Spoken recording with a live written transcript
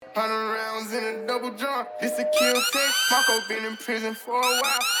100 rounds in a double drum. This a kill tech. Marco been in prison for a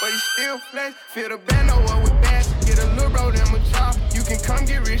while, but he still flex. Feel the band over with bass. Get a little bro, them a job. You can come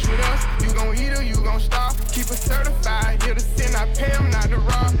get rich with us. You gon' eat or you gon' starve. Keep it certified. Here to sin, I pay him not to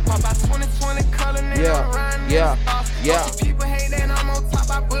rob. Pop out 2020 color, nigga. Yeah. People hate that I'm on top.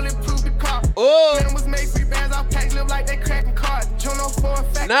 I bulletproof the car. Oh. Venom was made free bands. I'll pack live like they cracking cards. Juno for a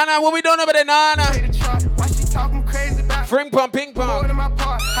fact. Nah, what we doing over there? Nah. Why she talking crazy about? Ping pong. More than my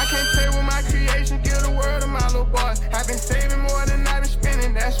part. I can't play with my creation. Give the word of my little boys. I've been saving more than I've been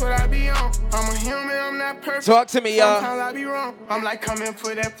spending. That's what I be on. I'm a human. I'm not perfect. Talk to me, y'all. Sometimes I be wrong. I'm like, come and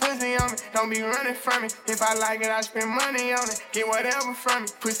put that pussy on me. Don't be running from me. If I like it, I spend money on it. Get whatever from me.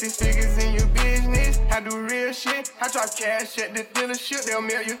 Put 6 figures in your business. I do real shit. I drop cash at the dealership. They'll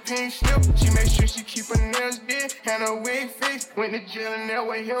mail you pink slip. She make sure she keep her nails did and her wig fixed. Went to jail and that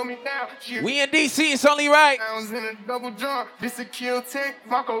way held me down. We in DC. It's only right. I was in a double jump. This a kill tech.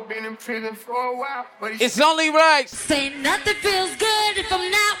 Marco been in prison for a while, but it's only right. Say nothing feels good if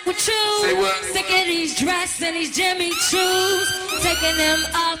I'm not with you. Say what? Sick of these dresses and these Jimmy Choos. Taking them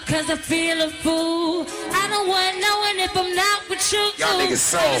off cause I feel a fool. I don't want knowing if I'm not with you. Y'all niggas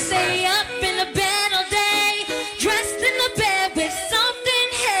so stay up in the bed all day. Dressed in the bed with something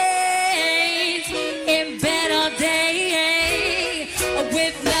haze. In bed all day.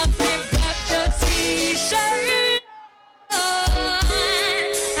 With nothing but your t-shirt. I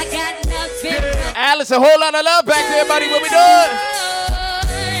got nothing. Alice, a whole lot of love back there, buddy. What we doing?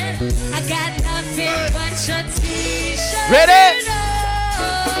 I got nothing but your t-shirt. Ready?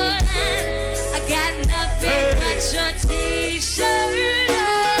 I got nothing but your t-shirt.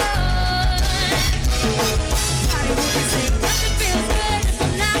 Nothing feels good if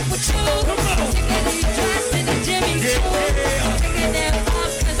I'm not with you. Sick of these dresses and the Jimmy Choo. Taking them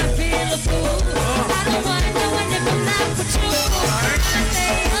off cause I feel a fool. I don't wanna know it if I'm not with you. I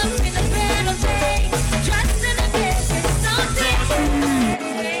stay up in the bed all day. Dressed in the bed with something.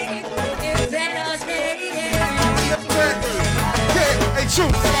 In bed all day. Hey,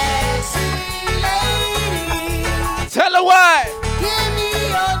 true. Tell her what. Give me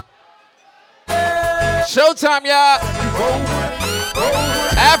your Showtime, y'all.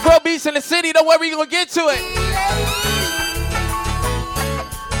 Afro beats in the city. Don't worry, we gonna get to it.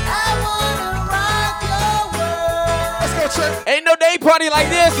 Let's go, Trip. Ain't no day party like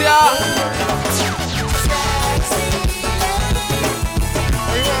this, y'all.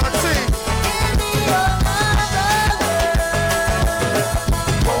 We want to see.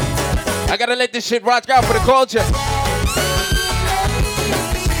 I gotta let this shit rock out for the culture.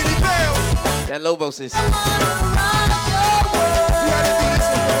 That Lobos is. Hey,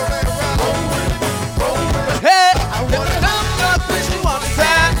 I wanna know what you want to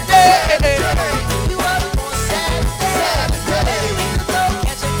say.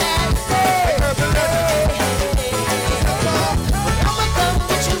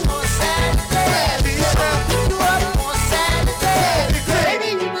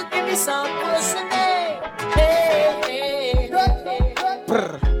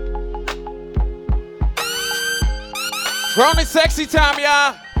 Grown and sexy time,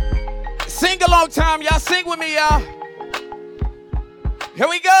 y'all. Sing along time, y'all. Sing with me, y'all. Here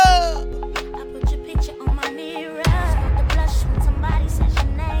we go. I put your picture on my mirror. Start to blush when somebody says your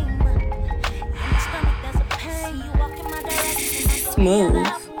name. In my stomach, there's a pain. You walk in my direction. Psmoov.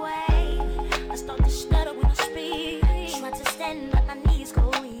 I start to stutter when you speak. Try to stand, but my knees go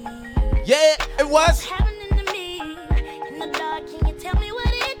weak. Yeah, it was. What's happening to me? In the dark, can you tell me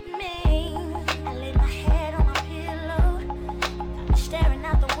what it means? I lay my head on my pillow. Got me staring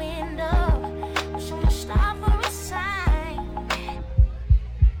out the window. Wish on a star for a sign.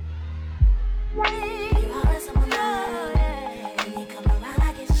 You always on my mind. When you come around, I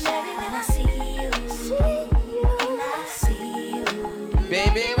get shy. And I see you. And I see you.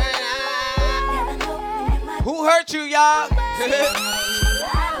 Baby, when Never know when you might who hurt you, y'all?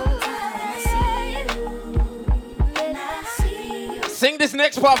 Sing this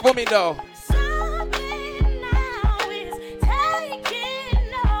next part for me, though. Something now is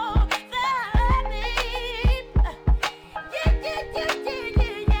taking over me.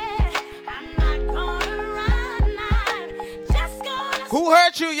 Yeah. I'm not gonna run, I'm just gonna Who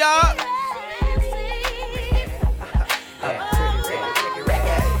hurt you, y'all?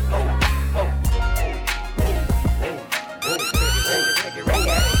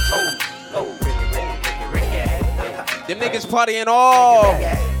 Them niggas partying all.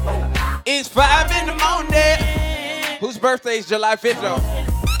 It's 5 in the morning. Whose birthday is July 5th, though?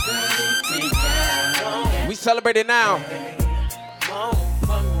 We celebrate it now.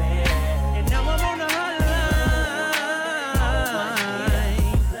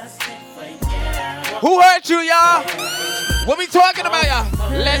 Who hurt you, y'all? What we talking about,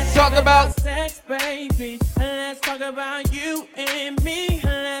 y'all? Let's talk about sex, baby. Let's talk about you and me.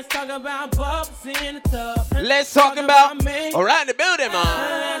 Let's talk about bubbles in the tub. Let's talk about me. around the building, man.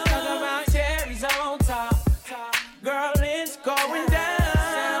 Let's talk about cherries on top. Girl, it's going down.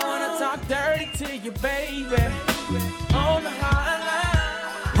 I wanna talk dirty to you, baby. On the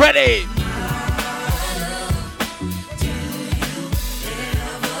hotline. Ready.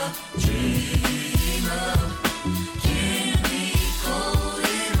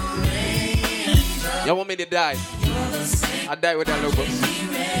 Y'all want me to die? I die with that little books.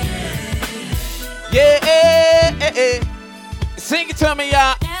 Yeah, sing it to me,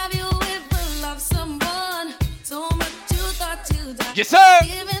 y'all. Have you ever loved someone so much you thought you died? Yes, sir.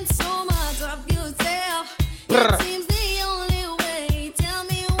 Giving so much of yourself. It seems the only way. Tell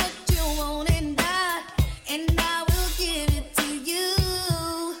me what you want and I will give it to you.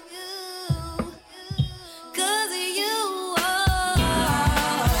 'Cause you are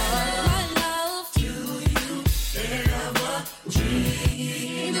my love. Do you ever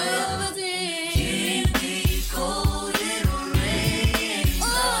dream of a day? Keep me cold in rain.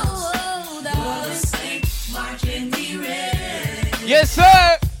 Oh, the same marching the red. Yes,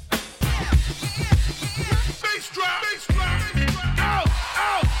 sir.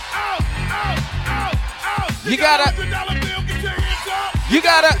 You gotta.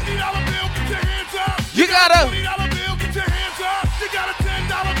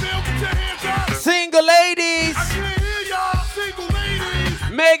 Single ladies.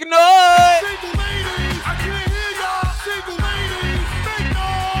 Make noise.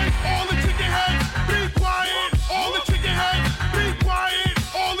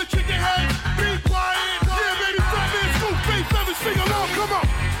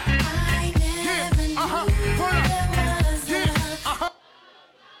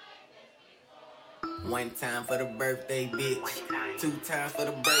 One time for the birthday, bitch. Two times for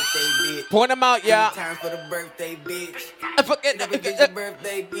the birthday, bitch. Point them out, y'all. Three times for the birthday, bitch. Fuck it If it's your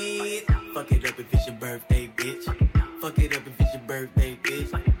birthday, bitch. Fuck it up if it's your birthday, bitch. Fuck it up if it's your birthday, bitch.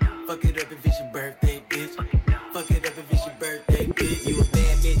 Fuck it up if it's your birthday, bitch. Fuck it up if it's your birthday, bitch. You a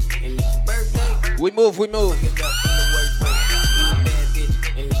bad bitch and it's your birthday. We move. Fuck it up in the worst way. You a bad bitch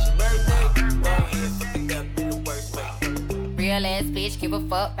and it's your birthday. Go ahead, fuck it up in the worst way. Real ass bitch, give a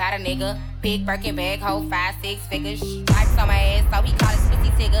fuck about a nigga. Big Birkin bag, hold 5-6 figures. Stripes on my ass, so he call it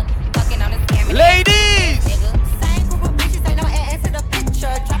pussy tigger. Fucking on the scam. Ladies! Same group of bitches, ain't no ass to the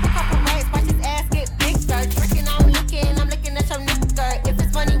picture. Drop a couple racks, watch his ass get bigger. Drinking, I'm looking at your nigga. If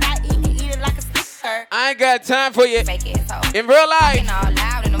it's funny, I eat it like a sticker. I ain't got time for you. Fake ass hoe. In real life. Fucking all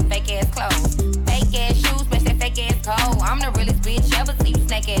loud in them fake ass clothes. Fake ass shoes, match that fake ass coat. I'm the realest bitch ever see you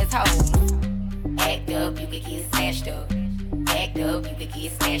snake ass hoe. Act up, you could get snatched up. Act up, you could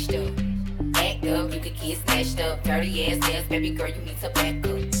get snatched up. Act up, you could get snatched up. Dirty ass, baby girl, you need to back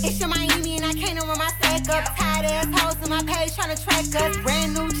up. It's your Miami and I can't run my stack up. Tired ass hoes in my page trying to track us.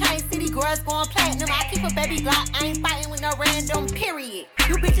 Brand new chain city girls going platinum. I keep a baby Glock, I ain't fighting with no random, period.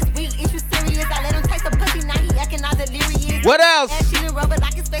 You bitches weak, is you serious? I let him taste the pussy, now he acting all delirious. What else? Ass shooting rubber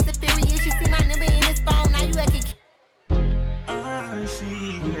like his face is furious. You see my number in his phone, now you acting. I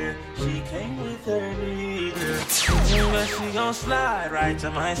see her, she came with her nigga. But she gon' slide right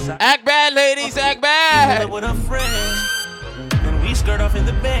to my side. Act bad, ladies, act bad. With a friend, and we skirt off in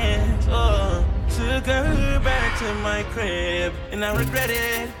the band. Oh, took her back to my crib, and I regret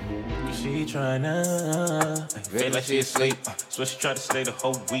it. She tryna, I feel like she asleep. So she tried to stay the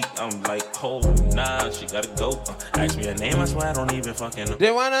whole week. I'm like, oh nah, she gotta go. Ask me her name, I swear I don't even fucking know.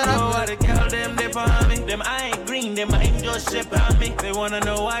 They wanna know why the girl them they behind me. Them I ain't green, them I ain't just shit behind me. They wanna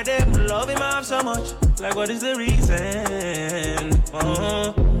know why they love him off so much. Like what is the reason?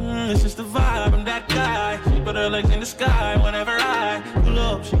 It's just the vibe, I'm that guy. She put her legs in the sky whenever I pull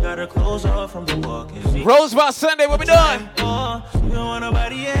up. She got her clothes off from the walk. Rosebar Sunday, what we doing? Oh, you don't want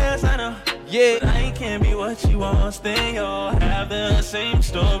nobody else, I know. Yeah. But I can't be what she wants. They all have the same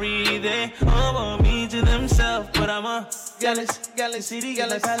story. They all want me to themselves. But I'm a jealous, city,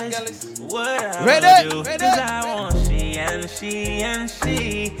 jealous. What I do, cause I want she and she and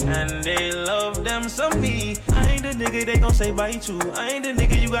she. And they love them some me. I ain't the nigga they gon' say bye to. I ain't the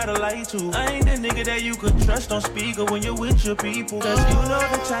nigga you gotta lie to. I ain't the nigga that you could trust on speaker when you're with your people. Cause you know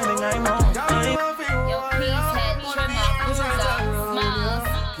the timing I'm on. Yo, peace head, trim up,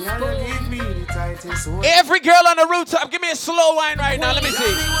 Every girl on the rooftop, give me a slow wine right now. Let me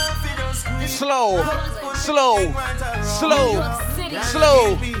see. Slow.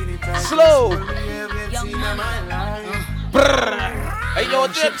 Brrr. Hey, yo,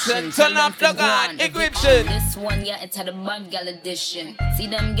 Egyptian, turn up the gun, encryption. This one, yeah, it's had a bad gal edition. See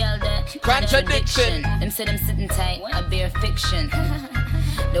them gal there? Contradiction. Them say them sitting tight, I bear fiction.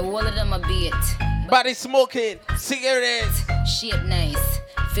 The wall of them a beat. Body smoking, cigarettes. Shape nice,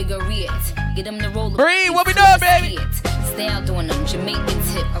 figure eight. Get them the roll. Breathe, what we doing, baby? Stay out doing them Jamaican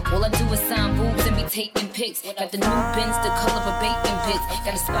tip. All I do is sign boobs and be taking pics. Got the new pins, the color of bacon bits.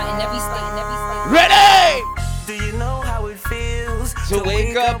 Got a spot in every state, in every state. Ready? Do you know how it feels To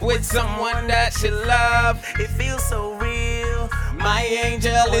wake up with someone that you love. It feels so real. My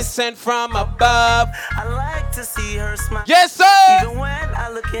angel is sent from above. I like to see her smile. Yes, sir. Even when I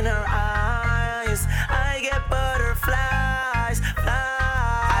look in her eyes, I get butterflies.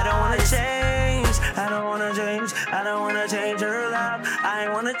 I don't wanna change. I don't wanna change. I don't wanna change her life. I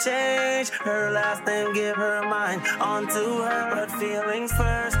wanna change her life and give her mine onto her. But feelings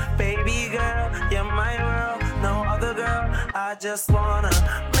first, baby girl, you're my world. No other girl. I just wanna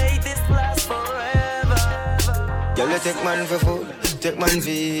make this last forever. Girl, you take man for food, take man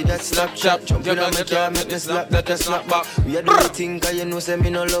for that Snapchat. Jump in on my car, make me slap that a snap back. We are doing thing, cause you know say me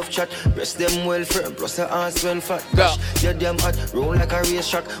no love chat. Breast them well firm, plus the ass when fat. Gosh, you're damn hot, roll like a race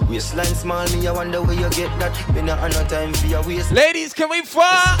track. Waistline small, me I wonder where you get that. Me not have no time for your waist. Ladies, can we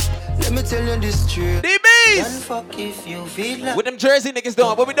fuck? Let me tell you this truth. DBs! Can fuck if you feel like. What them Jersey niggas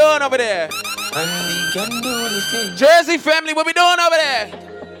doing? What we doing over there? And we can do the thing. Jersey family, what we doing over there?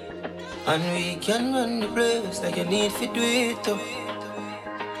 And we can run the place like you need to do it too.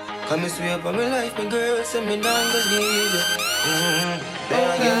 Come and swear up on my life, my girl, send me down, cause need you.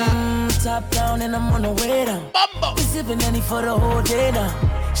 Top down and I'm on the way down. Bumbo! We sipping any for the whole day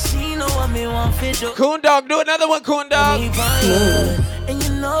now. She know what me want fit do. Coon Dog, do another one, Coon Dog. And you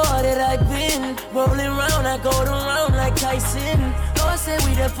know that I've been rolling round, I go around like Tyson. Don't say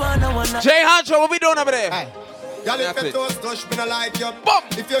we the fun, no one. Jay Honcho, what we doing over there? Hey. Y'all if you toast touch, me no like you. Bump.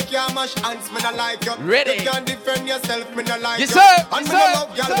 If you can't mash hands, me no like you. Ready. You can't defend yourself, me no like Yes, you. sir. And Yes, me no sir.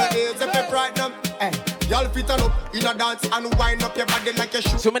 love y'all with AIDS if you frighten them. Hey. Y'all fit on up in a dance and wind up your body like a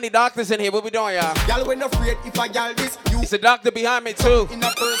shoe. Too many doctors in here, what we doing, y'all? Y'all when afraid if I y'all this, you It's a doctor behind me, too. in a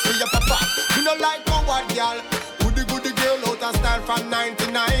purse for your papa. You no like go what y'all. Goody girl out of style from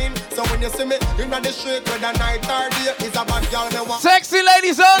 99. So when you see me in the street with a night or day, it's a bad y'all me want. Sexy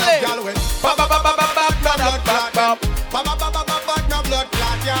ladies only. Y'all went ba ba ba ba ba ba no blood clot. Ba ba ba ba ba ba no blood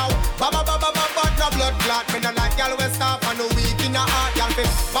clot, y'all. Ba ba ba ba ba ba no blood clot. Me no like y'all when stop and no weak in the heart, y'all fit.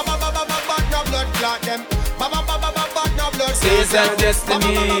 Ba ba ba ba ba ba no blood clot them. Ba ba ba ba ba ba no blood clot. Says our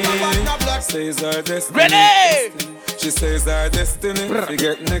destiny. No blood. Says our destiny. Ready? She says our destiny. She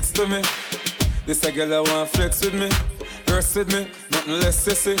get next to me. This a girl I want flex with me. Verse with me, nothing less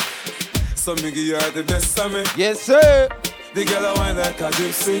sissy. So me give her the best of me. Yes, sir. The girl I want like a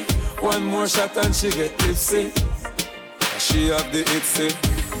gypsy. One more shot and she get tipsy. She have the itsy.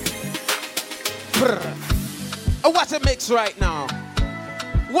 Oh, what's a mix right now?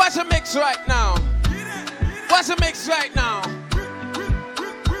 What's a mix right now? What's a mix right now?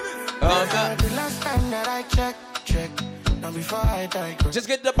 The last time that I checked. Now before I die, just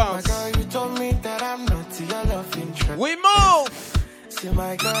get the bounce. My girl, you told me that I'm not to your love interest. We move. See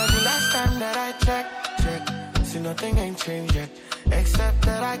my girl, the last time that I checked. See nothing ain't changed yet, except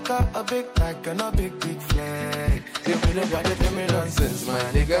that I got a big bag and a big flag. Give me nobody, give me nonsense, my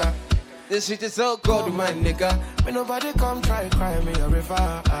nigga. This shit is so cold, my nigga. Me nobody come try cry me a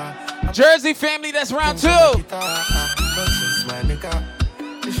river. Jersey family, that's round 2. Nonsense, my nigga.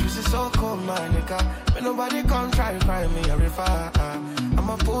 This shit is so cold, my nigga. Me nobody come try cry me a river.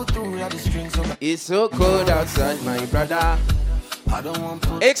 I'ma pull through all the strings. It's so cold outside, my brother. I don't want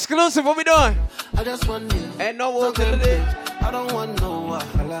pull. Exclusive, what we doing? I just want you. Ain't no walk in the day. I don't want no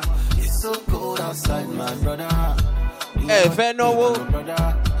wahala. It's so cold outside, my brother. Hey, fair no walk.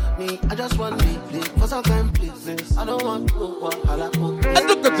 Brother. Me, I just want me, please. For some time, please. I don't want no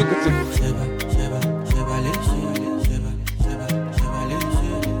wahala.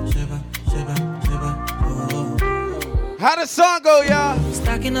 How the song go, y'all?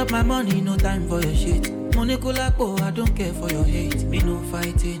 Stacking up my money, no time for your shit. Money kulapo, I don't care for your hate. Me no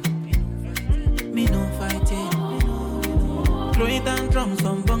fighting. Me no fighting. Throwing down drums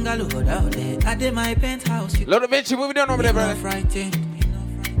from bungalow out there. I did my penthouse. Lord of Vinci, what we doing over there, brother? Fighting.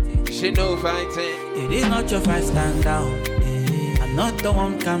 She no fighting. It is not your fight, stand down. I'm not the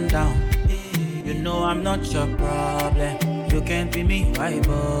one, calm down. You know I'm not your problem. You can't be me, why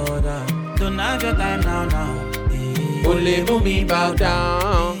bother? Don't have your time now. Only move me bow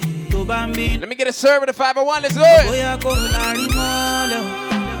down. Let me get a server to 501, let's do it.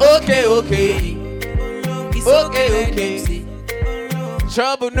 Okay.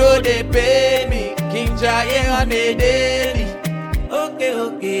 Trouble no they pay me. King Jaya on the daily.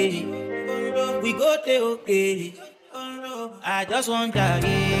 okay. We go there, okay. I just want to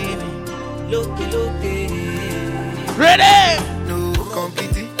give look. Ready? No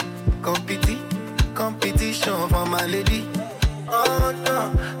competition for my lady. Oh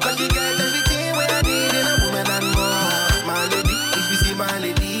no, cause you got everything when I need in a woman and more. My lady, if you see my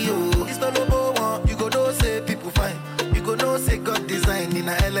lady, oh, it's not number one. You go know say people fine. You go know say God design in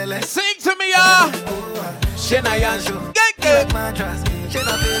a LLS. Sing to me, y'all. Shena Yansho, like my dress.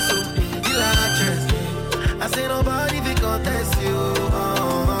 Shena Peso, you like actress. I say nobody be contest you.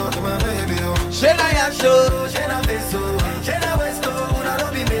 Oh, my baby, oh. Shena Yansho, Shena Peso, Shena Westo, una no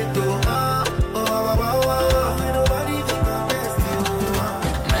be meto. Nobody be contest you.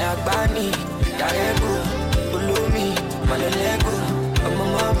 My Agbani, Darego, Ulumi, Malelego,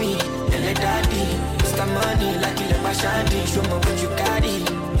 Mommy, Ele Daddy, Mr. Money, like you let my shandy. Show me what you carry.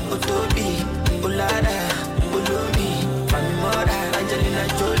 Otobi, Olada, Ulumi, Mami Mora, Angelina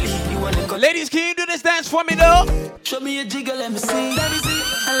Jolie. You wanna go? Ladies, can you do this dance for me, though? Show me a jigger, let me see.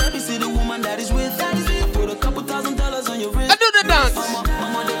 And let me see the woman that is with. Put a couple $1,000 on your wrist. I do the dance.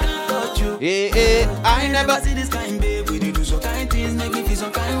 Mama, they can't touch you. Yeah, I never see this kind, babe. We do some kind things, make me feel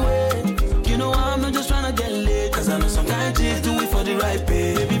some kind way. You know I'm not just trying to get laid. Cause I know some kind chicks do it for the right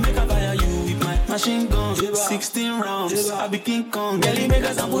pay. Baby, make a fire you with my machine gun. 16 rounds, I be King Kong. Girlie, make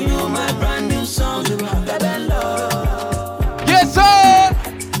a sample you my brand new song. Baby, love. Yes, sir.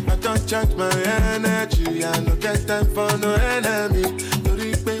 I don't change my energy. I don't get time for no enemy.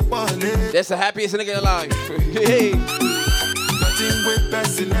 That's the happiest nigga alive. Hey. Nothing with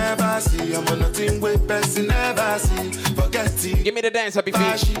person never see. I'm on nothing with person never see. Forget it. Give me the dance, happy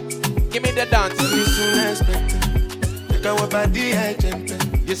feet. Give me the dance.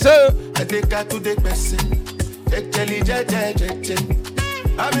 Yes, sir. I take her to the person.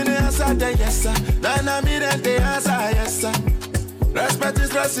 I'm in the answer, yes, sir. Then I'm in the answer, yes, sir. Respect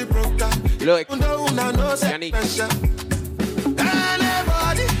is reciprocal. Look, Yannick.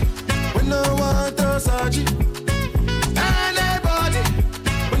 Anybody, we no want to search it. Anybody,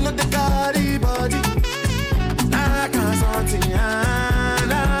 we no the carry body. I can't something.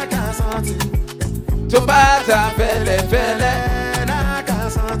 Tobata, fele. I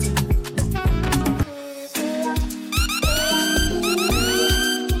can't something.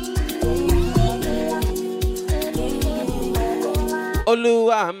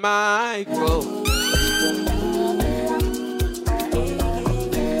 Oluwa Michael.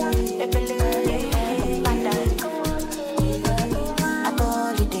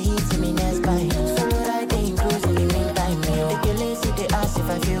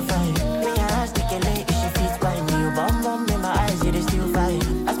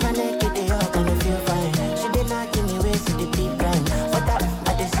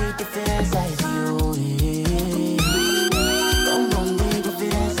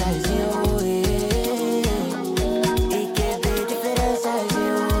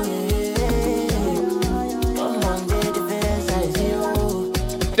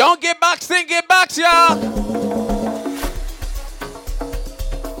 Don't get boxed in, get boxed, y'all.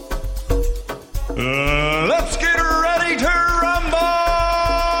 Let's get ready to rumble.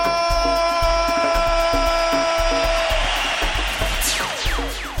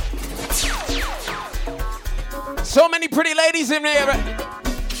 So many pretty ladies in there.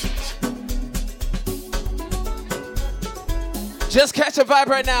 Just catch a vibe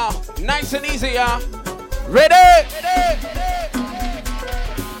right now. Nice and easy, y'all. Ready?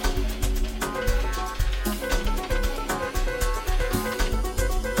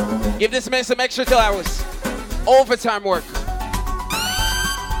 Give this man some extra 2 hours. Overtime work.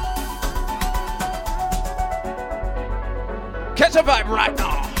 Catch a vibe right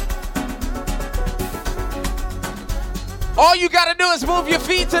now. All you gotta do is move your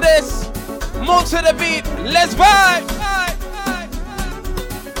feet to this. Move to the beat. Let's vibe.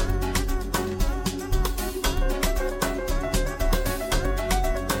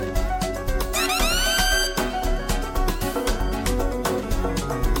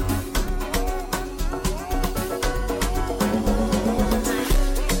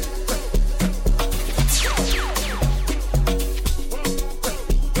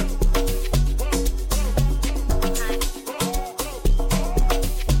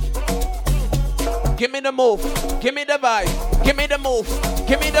 Give me the move, give me the vibe, give me the move,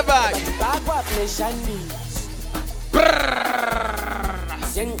 give me the vibe.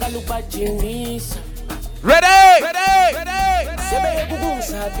 Ready?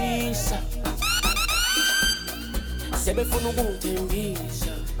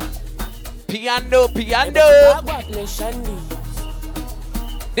 Piano.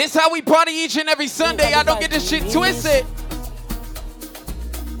 This how we party each and every Sunday. I don't get this shit twisted.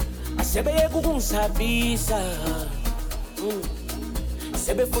 Sebe ukungizabisa.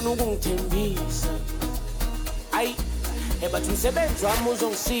 Sebe funa ukungithembisa. Ay, ebathi umsebenzi wami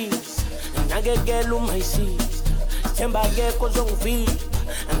uzongisiza. Nakekela uma isiza. Sithemba akekho ozongivika.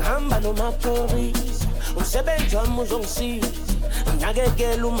 Ngihamba nomaphorisa. Umsebenzi wami uzongisiza.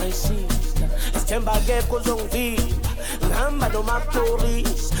 Nakekela uma isiza. Sithemba akekho ozongivika. Ngihamba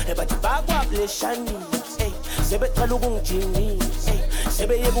nomaphorisa. Ebathi bakwableshanisa. Sebe qala ukungijimisa.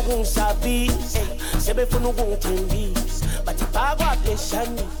 Sebe yeka ukungisabisa. Sebe funa ukungithembisa. Bathi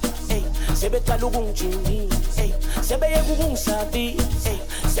bakwableshanisa. Sebe qala ukungijimisa. Sebe yeka ukungisabisa.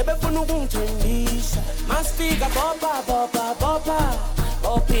 Sebe funa ukungithembisa. Masifika bopa bopa bopa.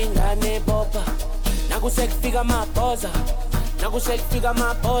 Opingane bopa. Nakusekufika maboza. Nakusekufika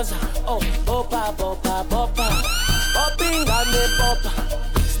maboza. Oh bopa bopa bopa. Opingane bopa.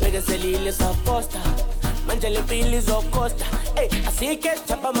 Sibekezelile safosta. Manje le mpilo izokosta. Asike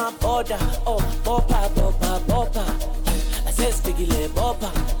chapa maboda. Oh bopa bopa bopa. Asesifikile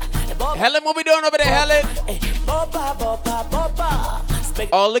bopa. Helen, what we doing over there, Helen? Bopa bopa bopa.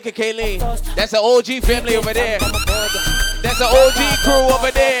 Oh, look at Kayleen. That's an OG family over there. That's an OG crew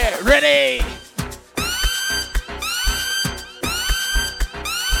over there. Ready?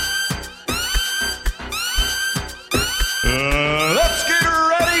 Let's get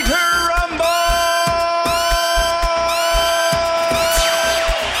ready to rumble!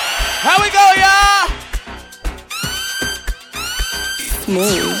 How we go, y'all?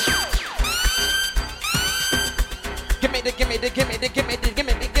 Psmoov. Give me the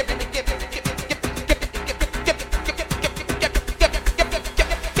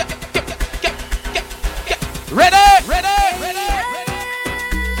Ready?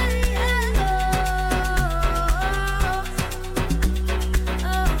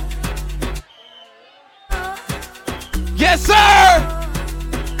 Yes, sir!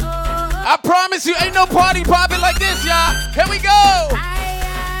 I promise you, ain't no party popping like this, y'all. Here we go!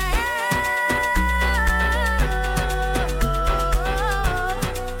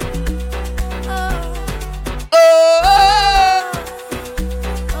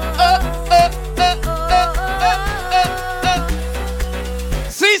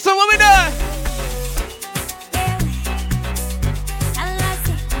 See, so what we done?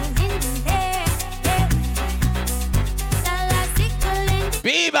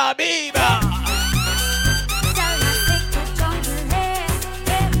 Biba, biba.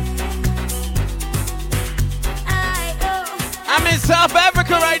 I'm in South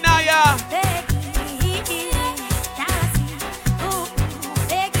Africa right now, y'all.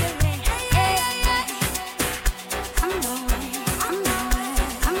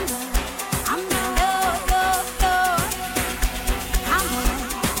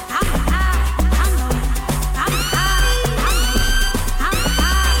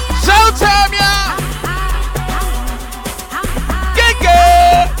 Showtime, y'all. Get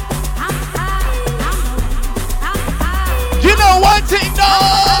good. You know one thing,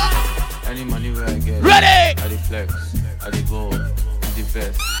 dog. Any money where I get. Ready. I dey flex, I dey go, I dey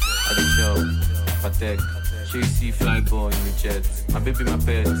vest, I dey shop, patek. She see fly go in the jet. My baby, my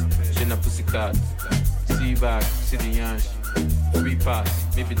pet, she na pussycat. See back, see the yansh. Free pass,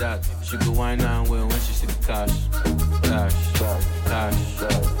 maybe that. She go wine and well when she see the cash. Cash, cash, cash,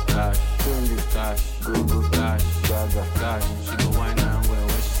 cash, cash, go, cash, cash. She go wine and well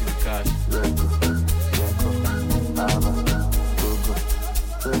when she see the cash.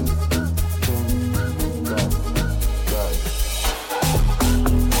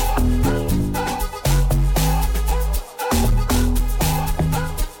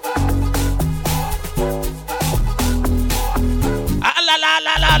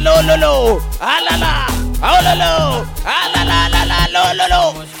 Lo lo lo, ah la la, oh lo lo, ah la la la la lo lo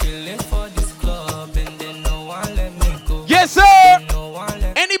lo. Yes sir.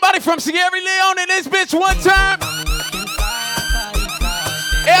 Anybody from Sierra Leone in this bitch one time?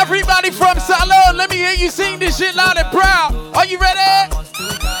 Everybody from Salon, let me hear you sing this shit loud and proud. Are you ready?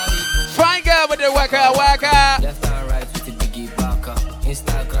 Fine girl with the waka waka. Left and right with the biggie baka.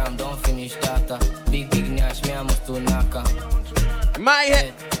 Instagram don't finish data. Big nash me I must do naka. My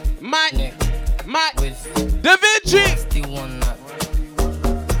head, my neck, my with Da Vinci. still one nut.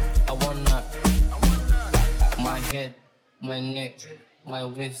 I want nut. My head, my neck, my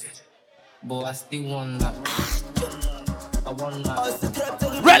waist. But I still want nut. I want nut.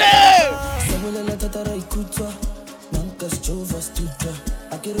 Ready?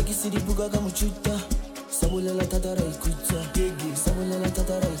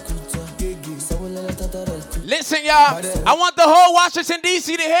 Listen, y'all. I want the whole Washington,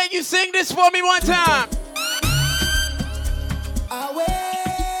 D.C. to hear you sing this for me one time.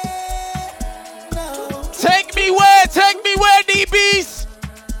 me where, DBs?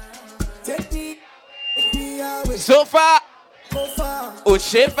 Take me away. So far. Go far. Oh,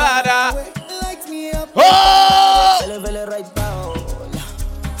 shit, father. Light me up. Oh! Level right down.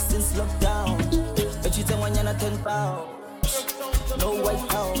 Since lockdown. But you tell one you're not 10 pounds. No white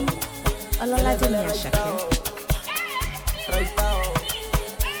house. Alala dunia Shakir. Right down.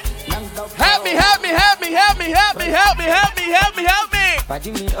 Help me, help me, help me, help me, help me, help me, help me, help me, help me.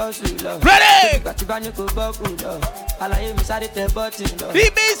 Ready?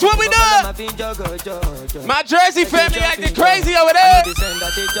 DBs, what we doing? My Jersey family acting crazy over there.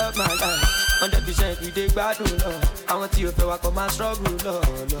 100% we take bad I want you to walk on my struggle,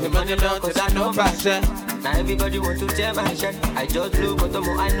 The money down to that no passion. Now everybody want to tear my shirt. I just blow, but the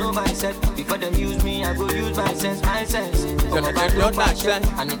more I know myself. Before them use me, I go use my sense, my sense.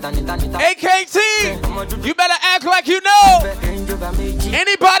 AKT, you better act like you know.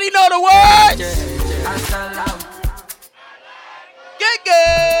 Anybody know the words? Get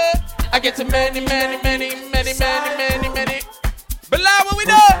good. I get to many. Below what we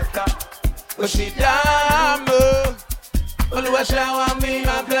do? But she down, Oluwa shower me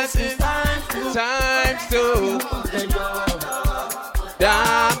my blessings times two.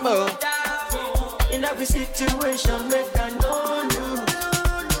 Down, in every situation, make I know you.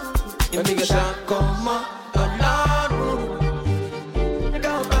 a nigga shot come on.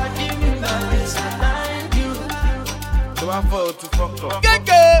 So I fall to fuck up. Get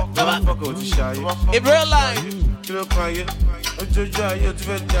good. Fuck up to shy. In real life. It's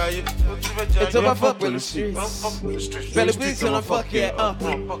over fuck with the streets. Belly beats on a fuck yeah up.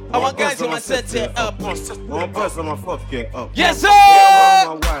 I want guys on my set yeah up. One person on my fuck yeah up. Yes sir. So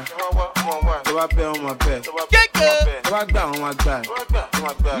I bet on my bed. Get good. So I got on my back.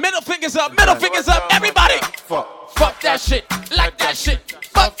 Middle fingers up, everybody. Fuck that shit, like that shit.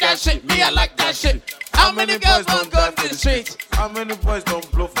 Fuck that shit, me I like that shit. How many girls don't go to the streets? How many boys don't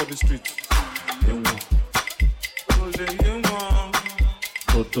blow for the streets?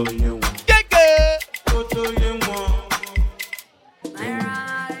 Get good.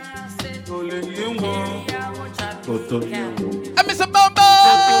 I miss a bombo.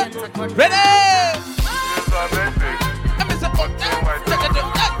 Ready? I miss a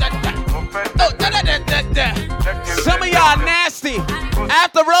Some of y'all nasty.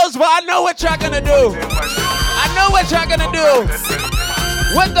 After Rosebar, I know what y'all gonna do.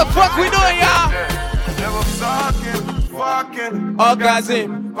 What the fuck we doing, y'all?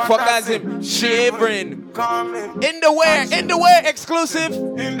 Orgasm, fuckasm, shivering. In the wear, exclusive.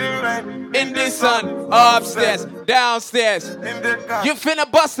 In the sun, upstairs, downstairs. You finna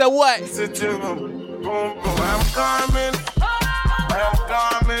bust or what? I'm coming.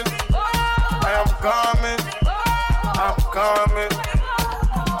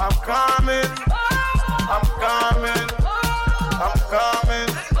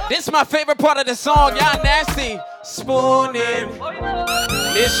 This is my favorite part of the song. Y'all nasty. Spooning.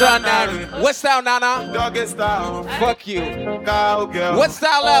 Missionary. What style, Nana? Doggy style. Fuck you. Cowgirl. What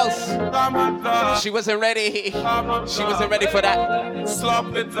style else? She wasn't ready. She wasn't ready for that.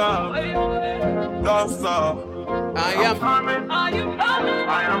 Slop it up. Don't stop. I am coming. Are you coming?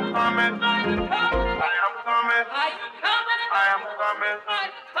 I am coming. I am coming.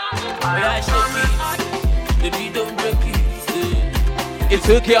 Baby, don't break it. It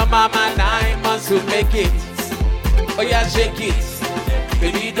took your mama 9 months to make it. Oh yeah, shake it.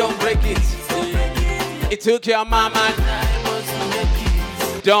 Baby, don't break it. It took your mama 9 months to make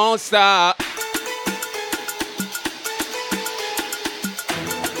it. Don't stop.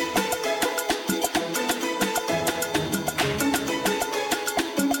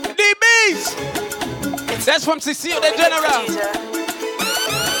 DBs! That's from Cecile the General.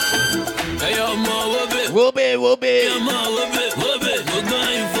 Hey, yo, ma, Will be. Yo, ma,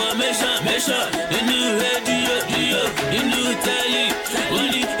 information. In the radio, in the telly.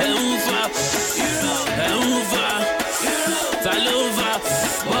 Only Eufa. Talova.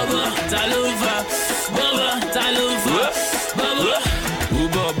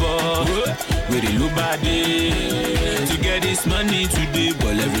 Baba. With the Lubade. To get this money today,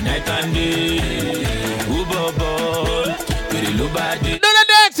 but every night and day. Baba. With the Lubade.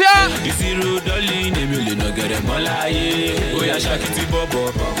 You see road darling, they will not get them all. Oh yeah, Shakiti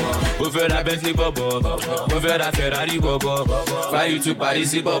Bobo, over a Bentley Bobo, over a Ferrari Bobo, fly you to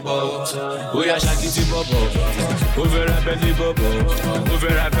Paris Bobo. Oh yeah, Shakiti Bobo, over a Bentley Bobo, over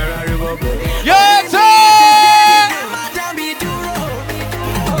a Ferrari Bobo. Yes,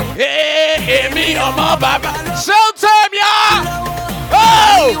 hey, me on my baba. Showtime, y'all.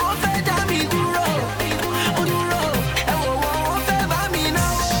 Oh.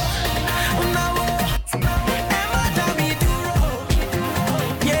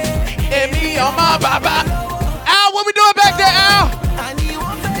 my baba. Al, what we doing back there, Al?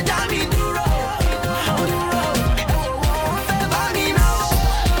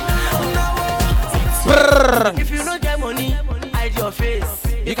 If you don't get money, hide your face.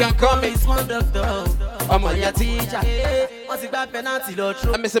 You can call me small doctor. I'm on your teacher. What's it about penalty, Lord?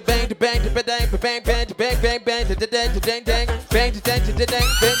 I miss a bang, bang, bang, bang, bang, bang, bang, bang, bang, bang, bang, bang, bang, bang,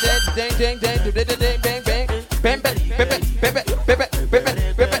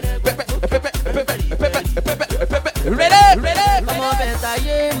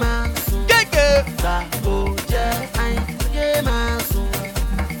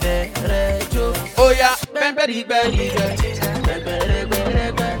 oh yeah,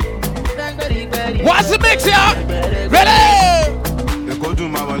 what's the mix, y'all? Ready? Go do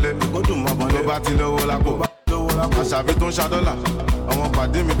my wallet, go do my wallet. Bati lowo lapo, Àṣàbí tó ń ṣàdọ́là. Àwọn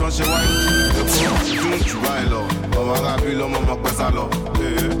pàdé mi tó ń ṣe wáyé. Èkó tún jù báyìí lọ. Ọmọ arábí lọ́mọ ọmọ pẹ́sà lọ.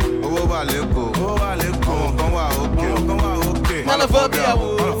 Owó wà lẹ́kọ̀ọ́, àwọn kan wà òkè. Mọ́lọ́fọ́bíà wo?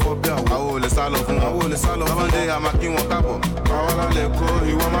 Àwọn olè sá lọ fún wọn. Bábándé a máa kí wọn káàbọ̀. Àwọn alálẹ̀ kó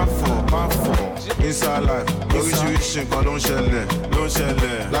ìwọ máa fọ̀. Inside life, oríṣiríṣi nǹkan ló ń ṣẹlẹ̀.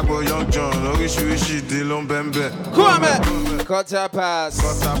 Lágbo Young John, oríṣiríṣi ìdí ló ń bẹ́ńbẹ́. Come Quarter pass.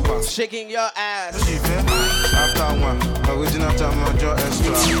 Shaking your ass. After one, original time on your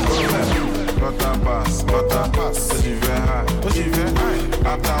extra. Quarter pass. What you very high?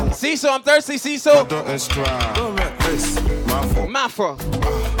 After one. Ciso, I'm thirsty, Ciso. Extra. My fault.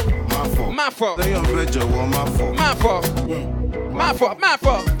 They on bed, you want my fault.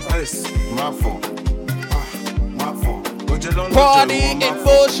 Party and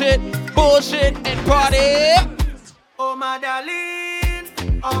bullshit and party. Oh my darling,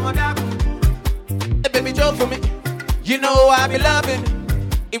 oh my darling. Hey, baby, joke for me. You know I be loving.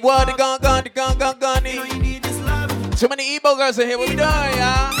 It was the gun. You know you need this love. Too many Igbo girls in here. What we doing,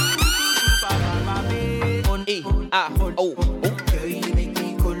 y'all?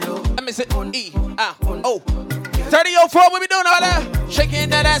 Let me say E-I-O. 3004, what we doing all that? Shaking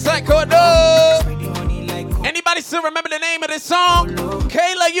that ass like Cordo. Anybody still remember the name of this song?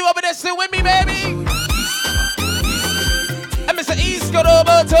 Kayla, you over there still with me, baby? Let me say East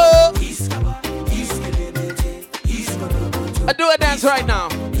Codoboto. I do a dance right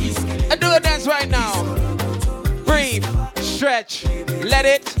now. Breathe, stretch, let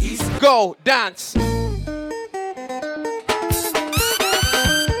it go, dance. I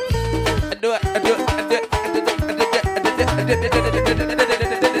do it.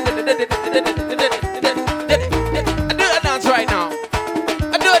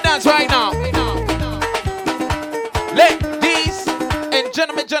 Right now. Ladies and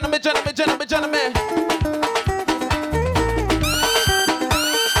gentlemen.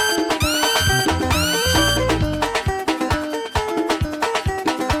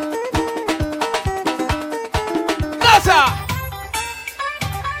 NASA!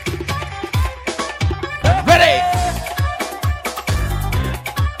 Ready?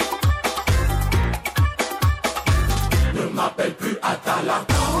 Ne m'appelle plus Atala.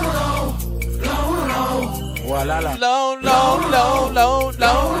 Voilà là. Low.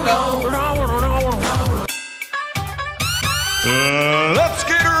 Let's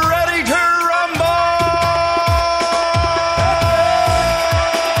get ready to rumble.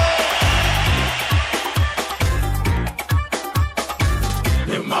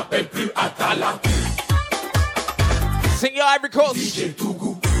 Ne m'appelle plus Atala. Sing your Ivory Coast. DJ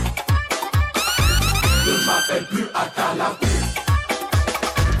Tougou. Ne m'appelle plus Atala.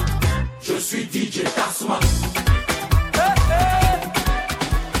 Je suis DJ TAGSoundz.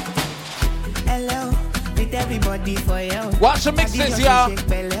 Hello, with everybody for you. Watch the mixes, y'all.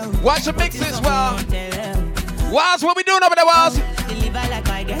 Watch the mixes, well. Waz, what we doing over there, Waz? Deliver like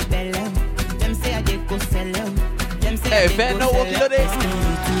I get bello. Them say I get go sell them. Hey, fan, no what you do this?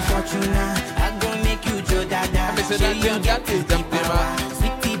 I gon' make you Joe Dada.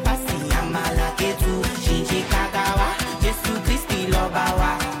 Sweetie Passy, I'm a lucky too. Shinji Kagawa, Jesu Christi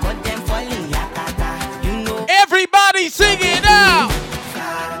Lobawa. Got them falling yakata. You know. Everybody sing it now.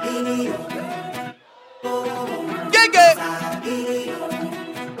 Get.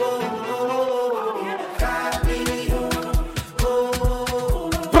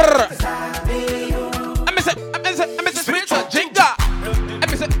 I miss spiritual jinga.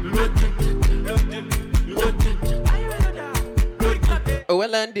 Oh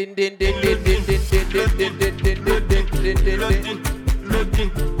well, din. Keep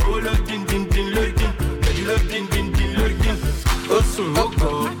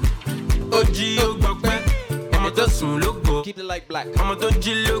the light black.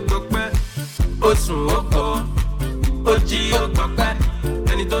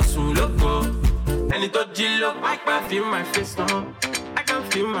 Girl, it don't chill up. I can't feel my face no more. I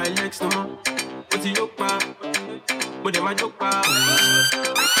can't feel my legs no more. What's your pop? But then my joke pop.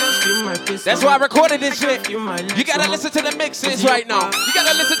 I can't feel my face. That's why I recorded this shit. You gotta listen to the mixes right now. You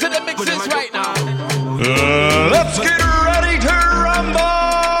gotta listen to the mixes right now. Let's get ready to rumble.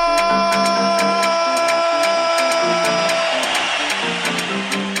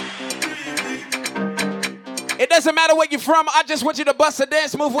 It doesn't matter where you're from. I just want you to bust a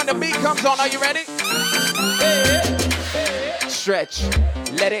dance move when the beat comes on. Are you ready? Stretch.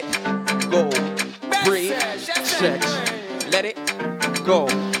 Let it go. Breathe. Stretch. Let it go.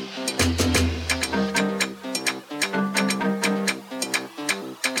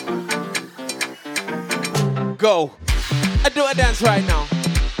 Go. I do a dance right now.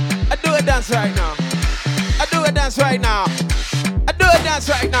 I do a dance right now. I do a dance right now. I do a dance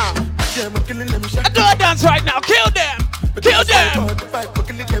right now. I do a dance right now. Kill them. Kill them.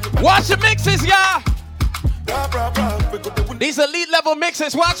 Watch the mixes, y'all. These elite level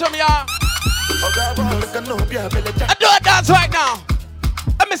mixes. Watch them, y'all. I do a dance right now.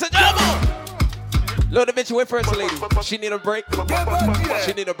 I miss a gentleman. Little bitch, you wait first, lady. She need a break.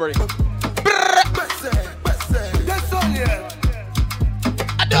 She need a break.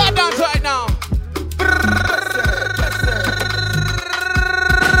 I do a dance right now.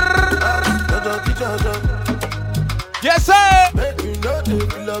 Yes, sir.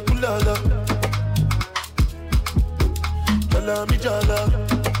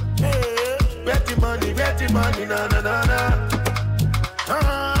 Money, na na na na.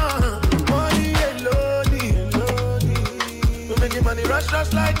 Money alone. We making money rush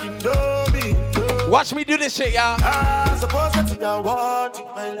like Indomie. Watch me do this shit, y'all. I suppose that's what I want,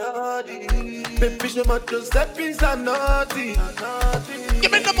 my lordy. Baby, she might just step inside naughty.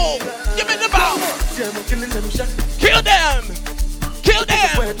 Give me the move. Give me the bounce. Kill them. Kill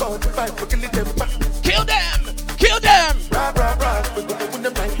them. Kill them. Kill them.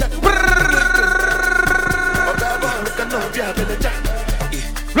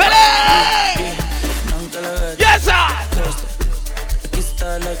 Ready? Yes, sir.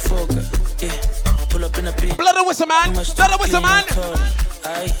 Blood and whistle, man. Blood and whistle, man.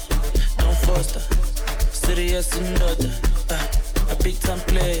 Serious and a big time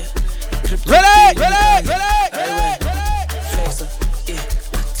player. Ready? Ready? Ready?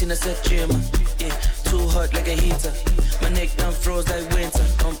 Tina said, Jim. Too hot like a heater. My neck down froze like winter.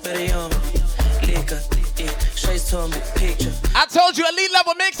 I'm petty on liquor. I told you elite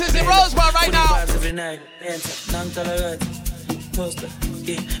level mixes in Rosebar right now. Every night, toaster,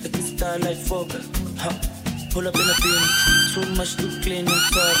 pull up in a beam, too much to clean and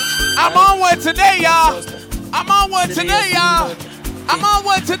talk. I'm on one today, y'all. I'm on one today, y'all. I'm on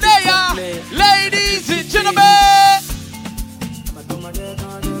one today, y'all. Ladies and gentlemen.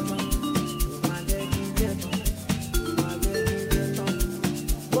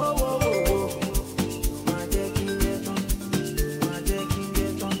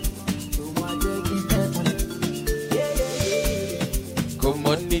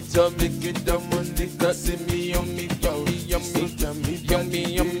 Make it the money, cause me yummy, yummy, yummy, yummy, yummy,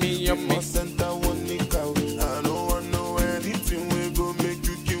 yummy, yummy. Santa one nick out. I don't want no anything we go make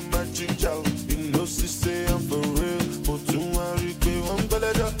you kill my ginger. You know she say I'm for real, but you want to be one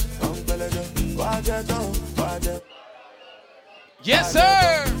belada. Yes,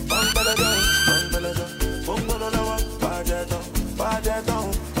 sir.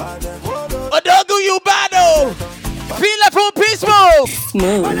 Odogu you battle. Feel it from Psmoov.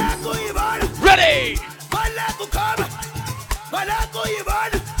 Ready.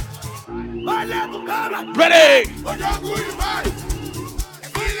 Ready.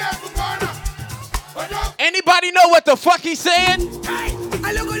 Anybody know what the fuck he's saying?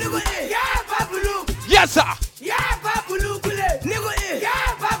 Yes, sir.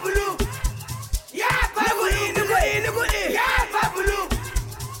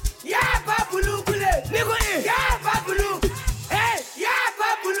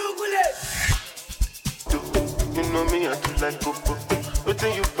 You know me, I do like cocoa.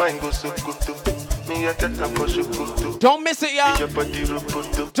 Nothing you find go so good. Me, I get up for shukutu. Don't miss it, y'all.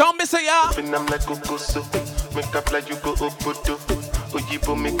 Don't miss it, y'all. When I'm like cocoa, so make up like you go opoto.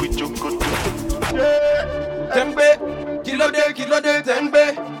 Oyibo make we joke. Tembe, kilo de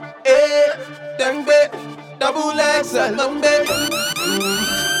tembe. Tembe, double XL, lambe.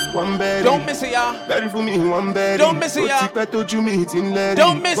 One bed. Don't miss it, y'all. Better for me, one bed. Don't miss it, y'all.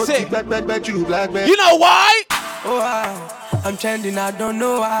 Don't miss it. You You know why? Oh, I'm trending, I don't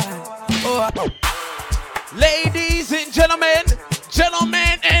know why. Oh, Ladies and gentlemen,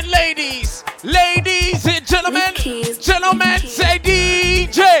 gentlemen and ladies, ladies and gentlemen, gentlemen, say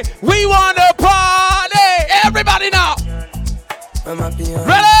DJ, we wanna party. I'm happy. Ready?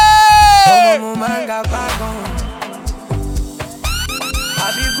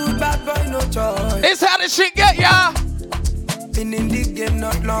 I be good bad boy, no choice. This how this shit get, y'all. Been in the game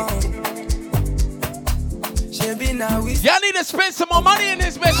not long. Y'all need to spend some more money in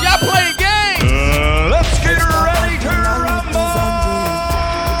this bitch. Y'all playing games. Let's get ready to rumble.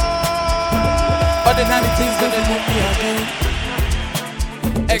 Ordinary things don't move me again.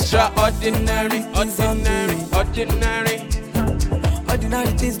 Extraordinary, ordinary.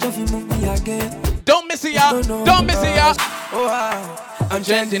 Ordinary things don't move me again. Don't miss it, y'all. Don't miss it, y'all. Oh, I'm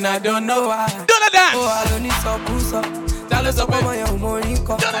trending, I don't know why. Do the dance. Oh, I don't need some pusa. Do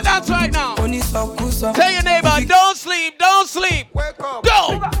the dance right now. Tell your neighbor, don't sleep, don't sleep. Wake up.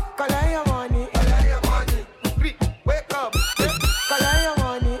 Go. Collect your money. Wake up. Collect your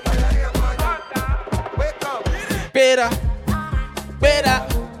money. Wake up.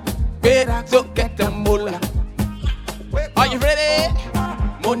 Better to get the moolah. Are you ready?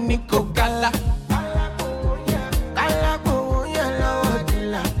 Monico Gala.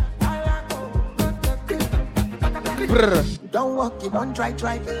 Don't walk it, don't try.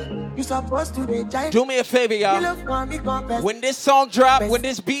 You supposed to be jive. Do me a favor, y'all. When this song drop, when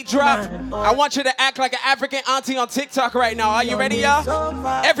this beat drop, I want you to act like an African auntie on TikTok right now. Are you ready, y'all?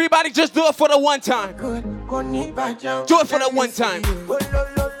 Everybody just do it for the one time. Do it for the one time. Do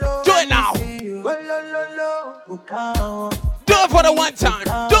it now. Do it for the one time.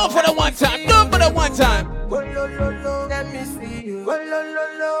 Do it for the one time. Do it for the one time. Let me see you.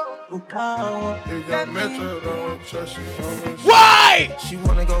 Why? She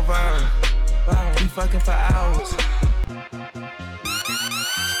wanna go viral. We fucking for hours.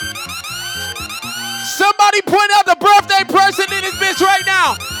 Somebody point out the birthday person in this bitch right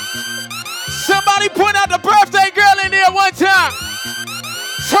now. Somebody point out the birthday girl in there one time.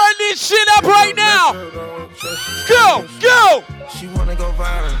 Turn this shit up right now. Go. She wanna go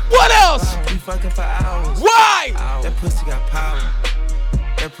viral. What else? We fucking for hours. Why? That pussy got power.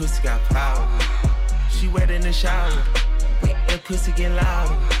 That pussy got power. She wet in the shower. That pussy get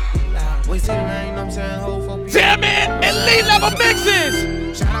louder. Wait till the night, you know what I'm saying? Hold for people. Damn it! Elite level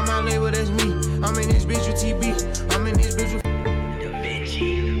mixes! Shout out my label, that's me. I'm in this bitch with TB. I'm in this bitch with...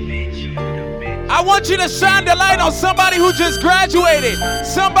 I want you to shine the light on somebody who just graduated.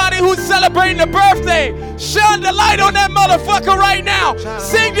 Somebody who's celebrating a birthday. Shine the light on that motherfucker right now.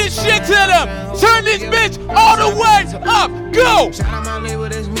 Sing this shit to them. Turn this bitch all the way up. Go! Shout out my label,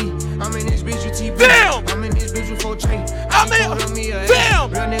 that's me. I'm in this bitch with TB. Damn! I'm in this bitch with 4 chain.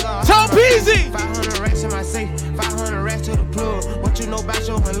 Damn! Tom Peasy! 500 racks in my safe. 500 racks to the plug. What you know about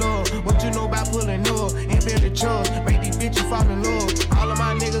showing love? What you know about pulling up? Ain't been the chug. Make these bitches fall in love. All of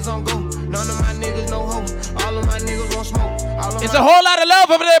my niggas on go. None of my niggas no hoe. All of my niggas won't smoke. It's a whole lot of love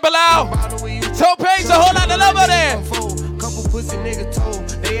over there, Bilal. Tope's a whole lot of love over there. Couple pussy niggas told.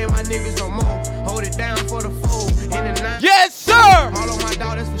 They ain't my niggas no more. Hold it down for the fold. In the night. Yes, sir. All of my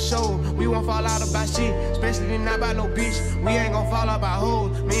daughters for sure. We won't fall out about shit. Especially not by no bitch. We ain't gon' fall out by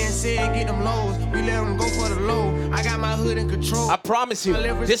hoes. Me and Sid get them lows. We let them go for the low. I got my hood in control. I promise you,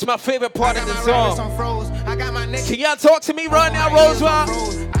 this is my favorite part of the song. I got my neck. Can y'all talk to me right now, Rosebar?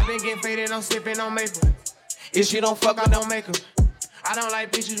 I been getting faded, I'm sipping on maple. If she don't fuck, I don't make her. I don't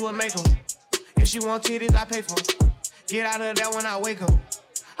like bitches with makeup. If she want titties, I pay for them. Get out of that when I wake up.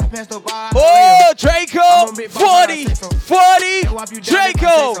 I passed the bar. Oh, Draco! 40!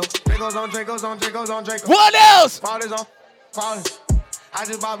 Draco! Dracos on Draco. What else? Fallers. I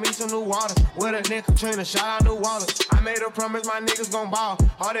just bought me some new water. With a nigga Katrina, shout out New Water. I made a promise my niggas gon' ball.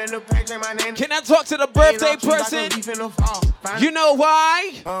 All in the page, my name. Can I talk to the birthday person? You know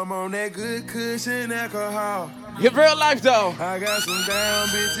why? I'm on that good cushion alcohol. Your real life though. I got some damn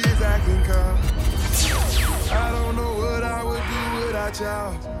bitches I can call. I don't know what I would do without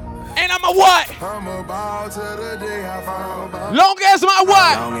y'all. And I'm a what? I'm a ball till the day I fall. Long as my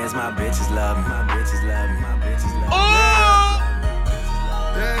what? Long as my bitches love me. My bitches love me. My bitches love me. Oh!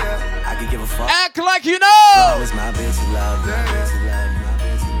 I can give a fuck. Act like you know. Long as my bitches love me. My bitches love me. My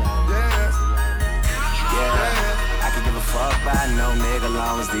bitches love me. Yeah. I can give a fuck by no nigga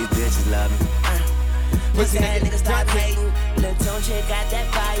long as these bitches love me. Pussy that nigga stop hating. Lil' Tone chick got that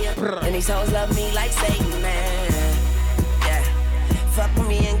fire. And these hoes love me like Satan, man. Yeah. Fuck with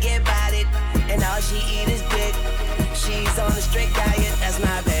me and get bodied. And all she eat is dick. She's on a strict diet, that's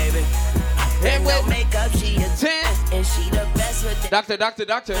my baby. And with makeup, she a 10. And she the best with that.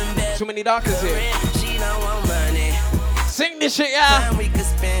 Doctor. Too many doctors here. She don't want money. Sing this shit, y'all. We could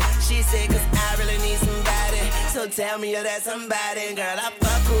spend. She said, cause I really need somebody. So tell me you're that somebody. Girl, I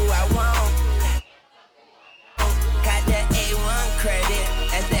fuck who I want. Got that A1 credit.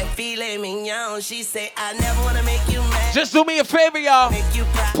 That's that filet mignon. She say, I never wanna make you mad. Just do me a favor, y'all.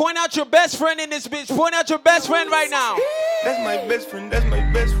 Point out your best friend in this bitch. Point out your best friend right now. That's my best friend. That's my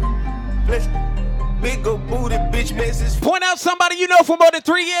best friend. Bless big old booty bitch messes. Point out somebody you know for more than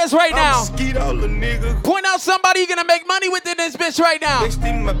 3 years right now. Skeet all the nigga. Point out somebody you're gonna make money with in this bitch right now. Best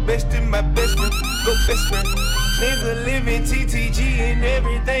in my best friend. Go best friend. Nigga living TTG and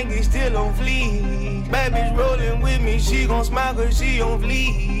everything is still on fleek. Bad bitch rolling with me, she gon' smile cause she on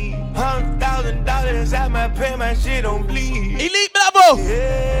fleek. $100,000 out my pay, my shit on bleed. Elite level.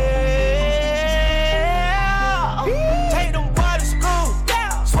 Yeah. Take them boys to school.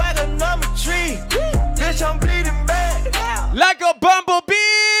 Swagger number 3. Bitch, I'm bleeding bad. Like a bumblebee.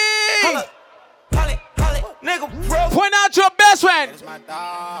 Nigga, bro. Point out your best friend. That's my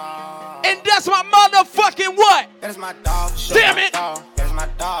dog. And that's my motherfucking what? That's my dog. Damn it. That's my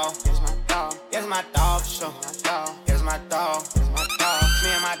dog. That's my dog. That's my dog. Show. That's my dog. That's my dog. Me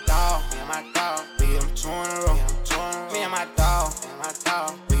and my dog. Me and my dog. We hit them 2 in a row. Me and my dog. Me and my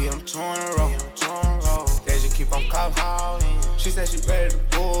dog. We hit them 2 in a row. They just keep on calling. She said she ready to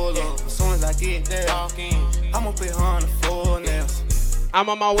pull up. As soon as I get there, I'ma put her on the floor nails. I'm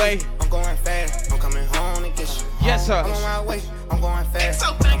on my way. I'm going fast. I'm coming home to get you. Yes, sir. I'm on my way. I'm going fast.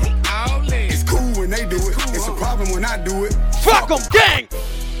 It's cool when they do it. It's a problem when I do it. Fuck them, gang.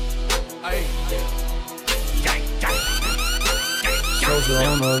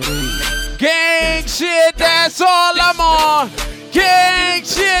 Gang shit, that's all I'm on. Gang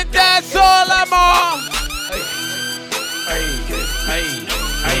shit, that's all I'm on.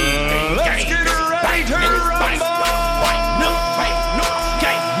 Let's get ready to rumble.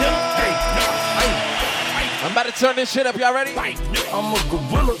 I'm about to turn this shit up, y'all ready? I'm a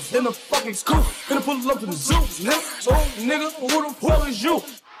gorilla in a fucking school. Gonna pull up to the zoo, nigga. So, nigga, who the fuck is you?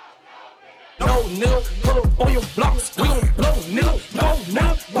 No, nigga, pull up on your blocks. We gon' blow, nigga. Go,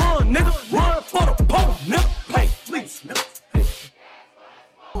 nigga, run for the pole, nigga. Hey, please, nigga.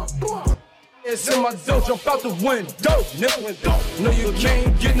 It's in my dough, jump out the window, nigga. No, you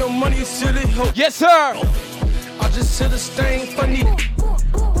can't get no money, you silly hoe. Yes, sir. I just hit a stain funny.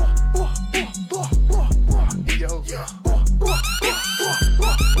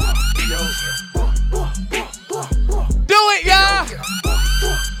 Do it, y'all.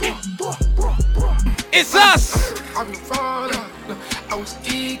 It's us. I was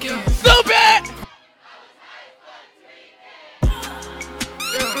eager. Stupid.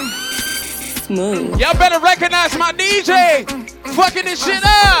 Psmoov. Y'all better recognize my DJ. Fucking this shit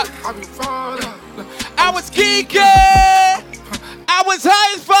up. I was geeking. I was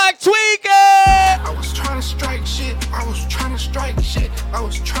high as fuck tweaking. I was trying to strike shit. I was trying to strike shit. I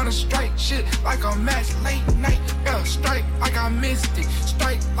was trying to strike shit like a match late night. Yeah, strike like I missed it.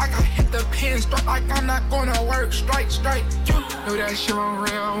 Strike like I hit the pin. Strike like I'm not gonna work. Strike. You know that shit on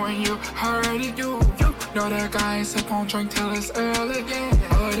real when you already do. You know that guy ain't sip on drink till it's early.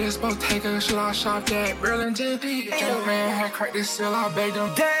 Oh, this Bottega shit I shopped at Burlington. Junk man had cracked this seal. I begged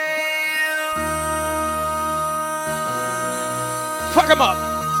him. Fuck him up.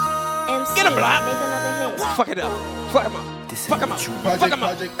 MC, Get him, Black. make another hit. Fuck it up. Fuck him up. Fuck him up. Fuck him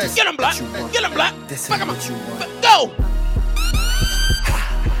up. Get him, Black. Get him, Black. Fuck him up. Go.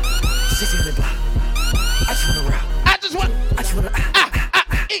 I just wanna rock. I just wanna rock. I just wanna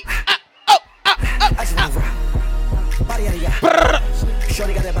rock. Body out of ya.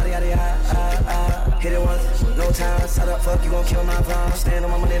 Shorty got that body out of ya. Hit it once, no time. Side up, fuck, you gon' kill my vibe. Stand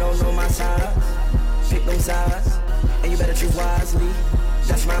on my money, don't know my size. Pick them sides, and you better choose wisely.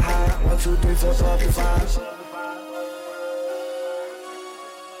 That's my high. 1, 2, 3, 4, 5, 5.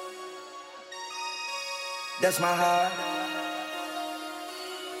 That's my high.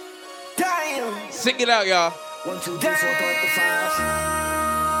 Damn. Sing it out, y'all. 1, 2, 3, 4, 5.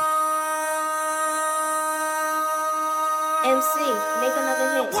 MC, make another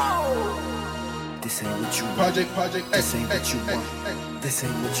hit. This ain't what you want. Project This ain't what you want. This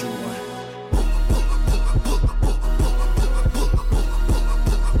ain't what you want.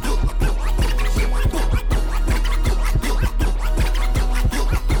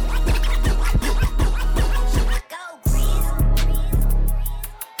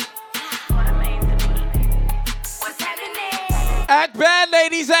 Act bad,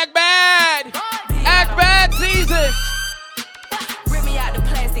 ladies, act bad. Act bad season. Rip me out the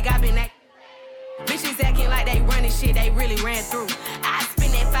plastic, I been act. Bitches acting like they running shit they really ran through. I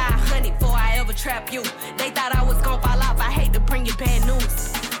spend that 500 before I ever trap you. They thought I was gon' fall off, I hate to bring you bad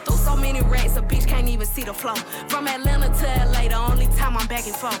news. Through so many racks, a bitch can't even see the flow. From Atlanta to LA, the only time I'm back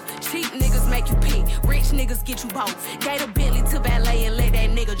and forth. Cheap niggas make you pee, rich niggas get you both. Gave a Bentley to valet and let that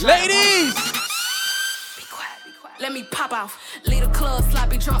nigga drive. Ladies! let me pop off. Leave the club,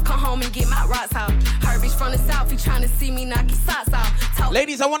 sloppy drunk, come home and get my rocks out. Her bitch from the south, he tryna see me knock his socks off.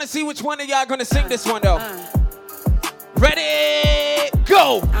 Ladies, I want to see which one of y'all gonna sing this one though. Ready,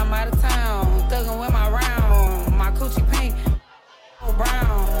 go! I'm out of town, thuggin' with my round. My coochie pink,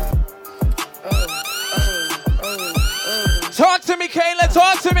 brown. Talk to me, Kayla,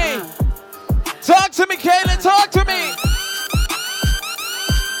 talk to me. Talk to me, Kayla, talk to me.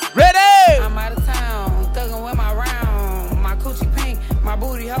 Ready? I'm out of town, thuggin' with my round. My coochie pink, my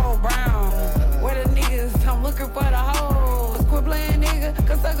booty hole brown. Where the niggas, I'm looking for the hoes. Quit playing nigga,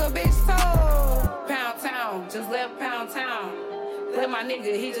 cause suck a bitch soul. Pound town, just left Pound town. Let my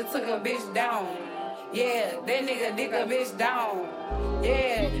nigga, he just took a bitch down. Yeah, that nigga dick a bitch down.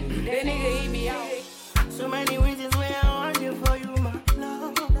 Yeah, that nigga he be out. So many reasons where I want you for you, my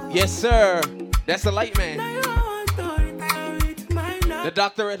love. Yes, sir. That's the light man. The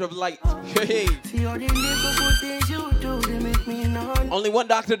doctorate of light. Hey. Only one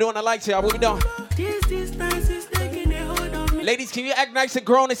doctor doing the lights here. What we doing? Ladies, can you act nice and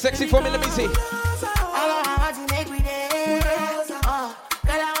grown and sexy for me? Let me see.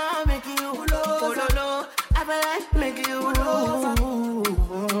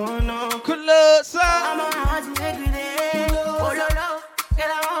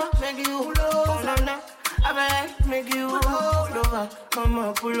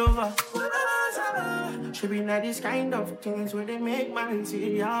 Pull over. Should be not this kind of things where they make man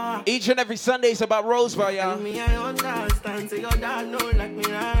see ya. Each and every Sunday is about Rosebar, y'all.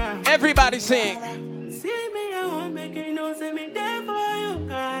 Everybody sing. See me, I won't make it no say me there for you,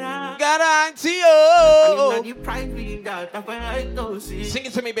 Guarantee. Sing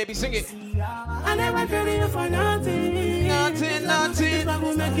it to me, baby, sing it. I never tell you for nothing. Nothing.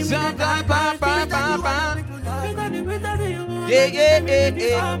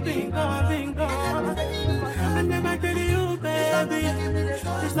 Yeah.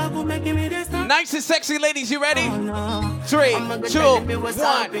 Nice and sexy, ladies, you ready? 3, 2, 1,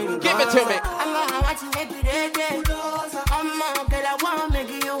 give it to me.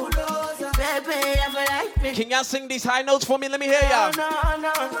 Can y'all sing these high notes for me? Let me hear y'all.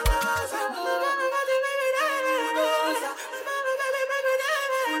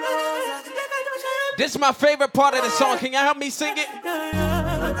 This is my favorite part of the song. Can y'all help me sing it?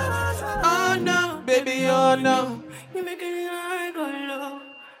 Oh no, baby, oh no. You make a young go low.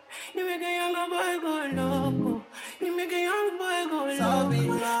 You make a young boy go low. You make a young boy go low.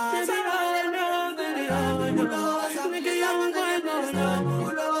 Yes, I know that you make a young boy go low.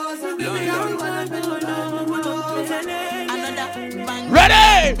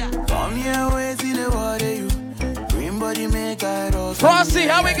 Ready? Come here, wait till the water you. Green body make I rock. Frosty,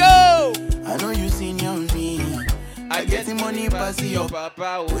 how we go? I know you seen your me. I get the money pass your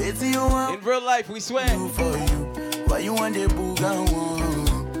papa. Wait till you want. In real life, we swear. For you. Why you want the booga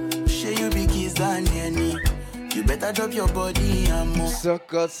one? Share you be kiss than any. You better drop your body and move.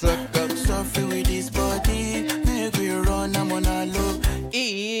 Suck up. Suffer with this body. Make we run, I'm on a low.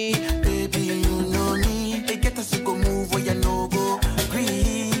 Baby, you know me. They get us to go move where you no go.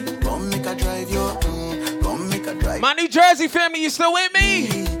 Green. Come make a drive your come make a drive. My New Jersey family, you still with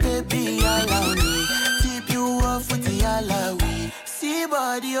me? Baby, allow me. Tip you off with the alawi. See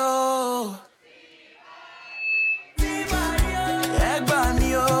body, oh. Egg by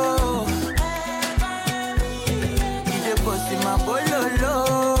me, oh. Ide post in my bololo.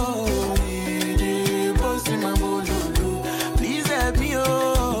 Ide post in my bololo. Please help me,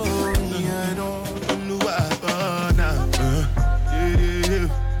 oh. I don't know what now.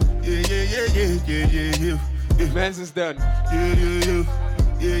 Yeah. Man's is done.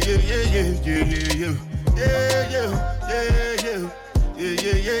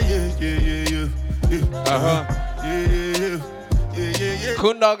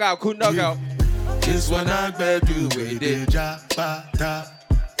 Kun dog out. This one I bet you with the jabata.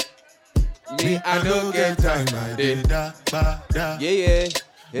 Me, I don't get time, I did. Yeah.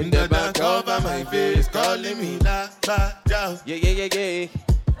 In the back of my face, calling me la ba da. Yeah.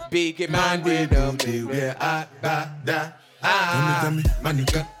 Big man with them, they where I ba da. Tell me, my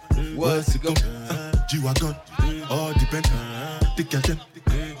nigga, what's it go? G-Wagon, all depend. Take your time,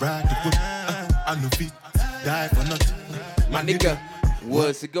 ride the foot. I no fit, die for nothing. My nigga,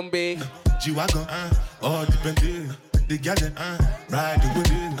 what's it gonna be? G-Wagon, all depend. The girl then, ride the whip.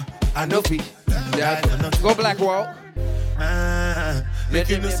 I no fit, die for nothing. Go Blackwall. Make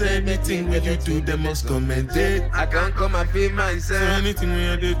you no say anything when you do, they must commend it. I can't come and feel myself. So anything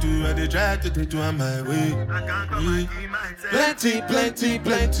when you do, I they try to do on my way. I can't come and feel myself.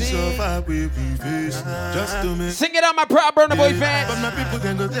 Plenty. So far we face. Just to make. Sing it on my proud Burna Boy fans. But my people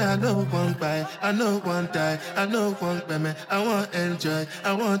can go there. I know one buy, I know one die, I know one payment. I want enjoy,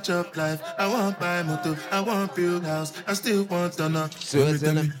 I want job life, I want buy motor, I want build house, I still want to know. So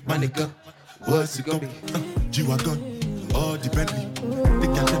tell me, my nigga, what's it gonna be? G-Wagon, all the Bentley, the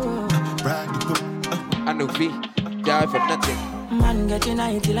gadget, bride the book. I know fee, die for nothing. Man getting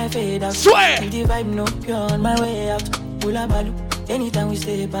high till I fade out. Swear! The vibe no pure on my way out. Pull a balu, anytime we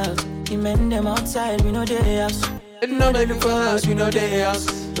step out. The men them outside, we know they house. No they look for us, we know they house.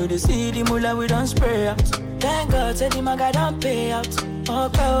 So they see the mullah, we don't spray out. Thank God, said the maga don't pay out.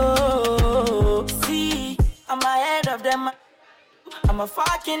 Oh, see, I'm ahead of them. I'm a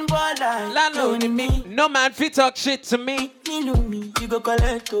fucking baller. La know me. No man fit talk shit to me. Me know me, you go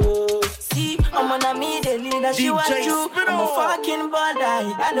collect oh. See, I'm on a me, the leader, she want you. I'm a fucking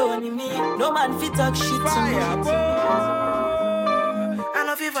baller. I know me. No man fit talk shit to me. I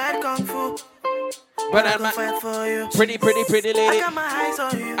know if you fight kung fu. But I'm fight for you. Pretty lady. I got my eyes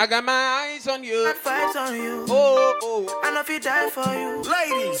on you. I got my eyes on you. Got vibes on you. Oh. I know if you die for you.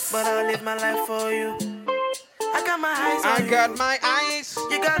 Ladies. But I'll live my life for you. I got my eyes on you. I got my eyes.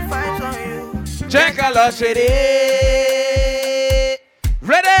 You got vibes on you. Check a lot ready.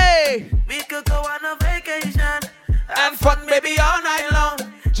 Ready. We could go on a vacation and fuck baby all night long.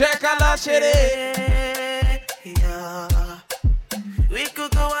 Check a lot ready. Yeah. We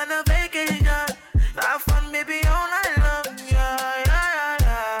could go on a vacation, have fun maybe all night long. Yeah.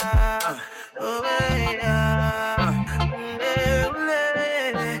 Oh, yeah.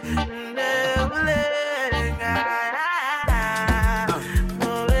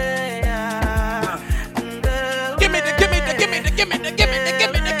 Give me the.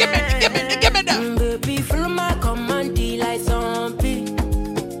 Baby, follow my command, like zombie.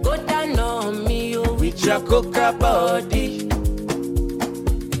 Go down on me, oh, with your coca body.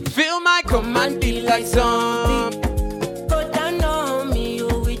 Feel my command like zombie. Go down on me, you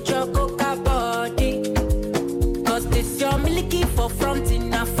with your coca body. Cause this your milky for fronting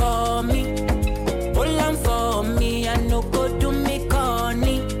now for me. Hold on for me, I no go do me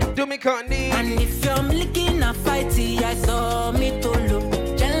corny. And if you're milky na fighty, I saw me to look.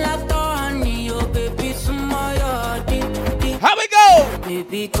 Gelato honey, oh baby, small yodi. How we go?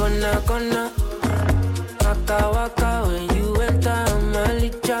 Baby, gonna. Waka when you enter my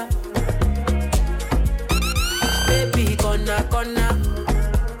licha. Baby, gonna.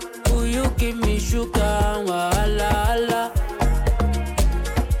 Will you give me sugar and wahala?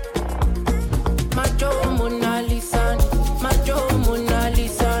 Macho Mona Lisa, Macho Mona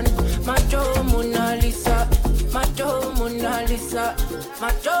Lisa, Macho Mona Lisa, Macho Mona Lisa,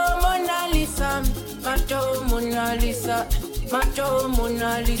 Macho Mona Lisa, Macho Mona Lisa. Macho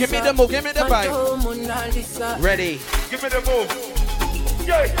Mona Lisa. Give me the move, give me the vibe. Macho Mona Lisa. Ready. Give me the move.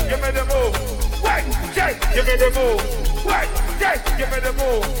 Yeah, give me the move. Wait, yeah, give me the move. Wait, yeah, give me the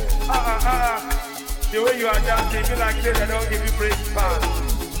move. The way you are dancing, feel like this, I don't give you break pass.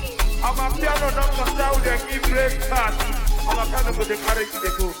 I'm a piano, not for sound, and give break pass. I'm a piano with the carriage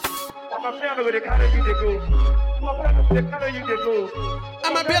they go. I'm a piano with the carriage they go. I'm a piano with the carriage they go.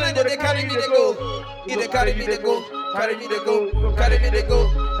 I'm a piano that they carry me to go. They carry me to go. Carry me to go. Carry me to go.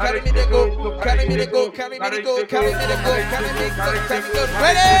 Carry me to go. Carry me to go. Carry me to go. Carry me to go. Carry me to go.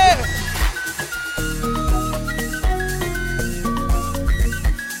 Ready?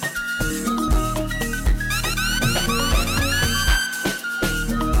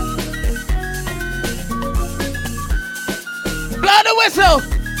 Blow the whistle.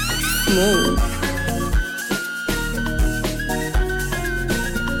 Smooth.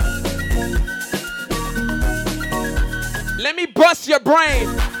 Let me bust your brain.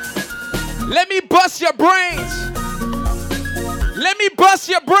 Let me bust your brains. Let me bust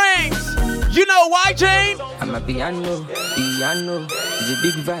your brains. You know why, Jane? I'm a piano. It's a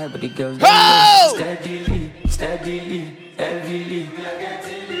big vibe, but the girls oh! Steadily, heavily.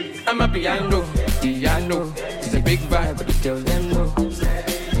 I'm a piano. It's a big vibe, but the girls them know.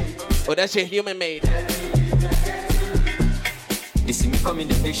 Oh, that's your human made. They see me coming,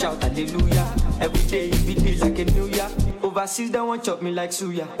 they shout hallelujah. Every day it be like a new year. Overseas they want chop me like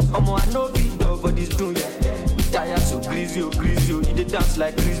suya. I know big dog, but it's true, yeah. Tired so greasy, you they dance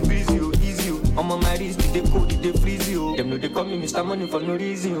like breezy, easy. I'm on my wrist, they cold, they freeze you. Them know they call me Mr. Money for no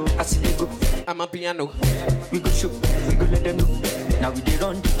reason. I see they go. I'm a piano. We go show, we go let them know. Now we they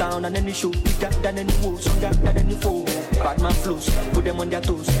run the town and any show, bigger than any woes, stronger than any foe. Bad man flows, put them on their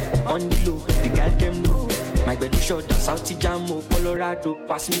toes, on the low. The girl them know. My baby showed us South Jamo, Colorado,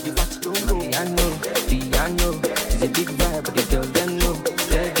 pass me the bat, don't go. Piano, it's a big vibe, but the girl them know.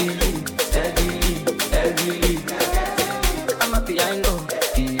 Steadily, I'm a piano,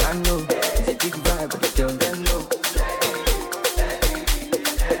 it's a big vibe, but the girl them know.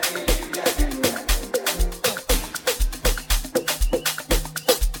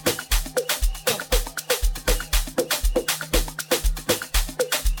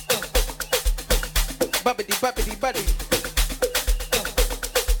 Bubbity.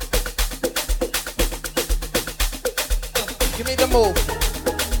 Give me the move.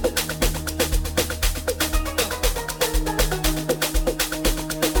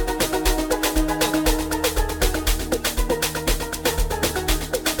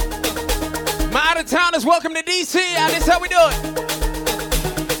 My out-of-towners, welcome to DC, and this is how we do it.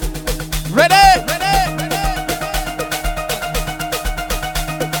 Ready?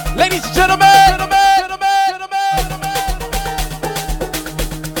 Ladies and gentlemen.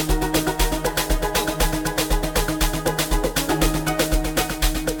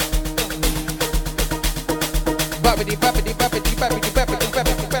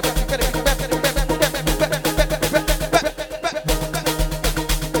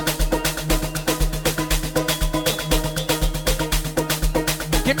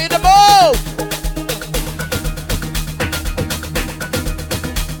 Give me the ball.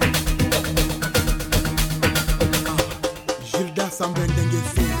 Gilda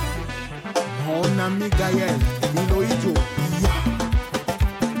Sambendengesi, mon ami Gaël, Iloïjo,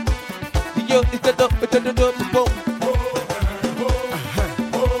 Yo, it's the boom.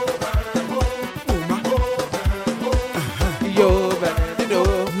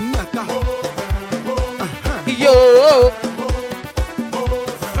 Yo,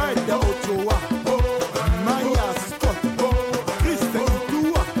 Fred Ochoa, Maya Scott, Christian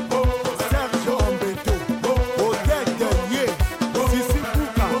Itua, Sergio Ambeto, Odette Delier, Sissi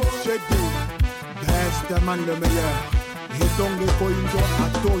Kuka, Shedi, Best man le meilleur, et donc les Koindo à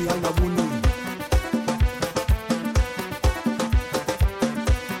Toya Labouni.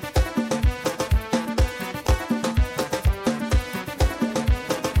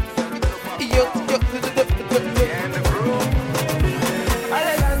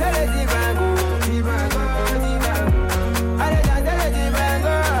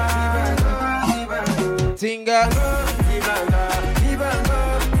 Tinga.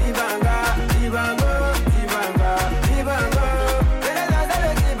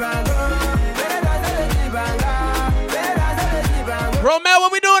 Romeo,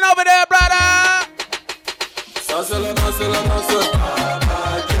 what we doing over there, brother?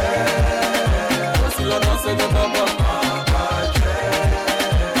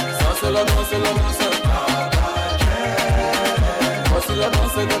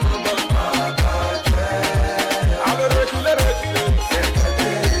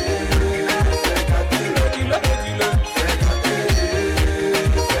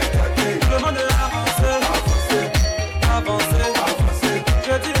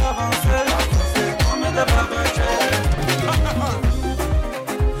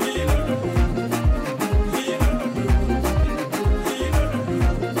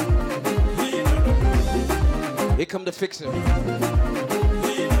 Here come the fixer.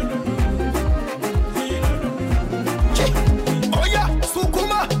 Oh yeah,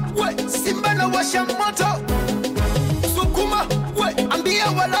 Sukuma, we Simba na washa moto. Sukuma, we ambia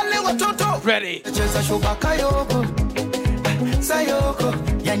walale watoto. Ready. Cheza shuba kayoko, sayoko,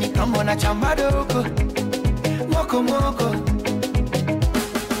 yani kama na chamadoko. Moko.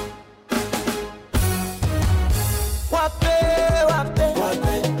 Wape.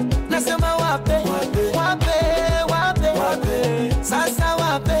 Nasema wape. Sasa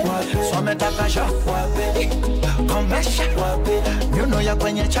wape. Sometaka sha wape. Komesha wape. Nyuno ya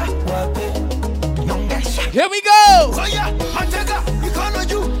kwenye cha wape. Nyongesha. Here we go. Oya, mateka mikono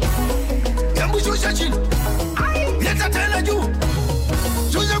juu. Hebu shusha chini. Leta tena juu.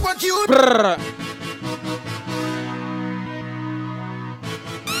 Shusha kwa kiuno.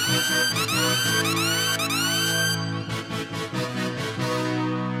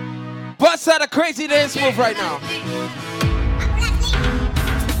 Bust out a crazy dance move right now.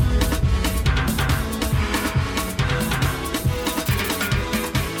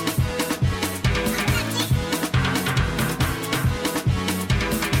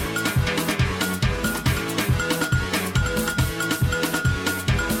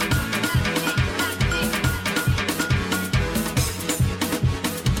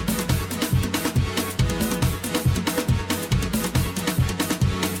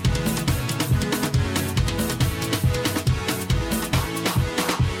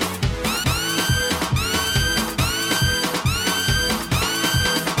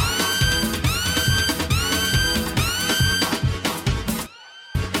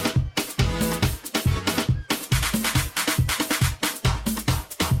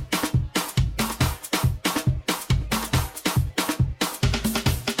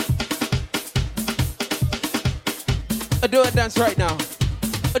 do a dance right now.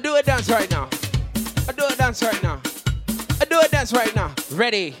 Do a dance right now. Do a dance right now. Do a dance right now.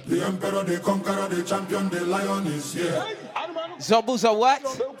 Ready? The emperor, the conqueror, the champion, the lion is here. Zobu's a what?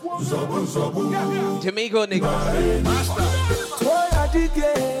 Zobu, Zobu. Jamigo nigga.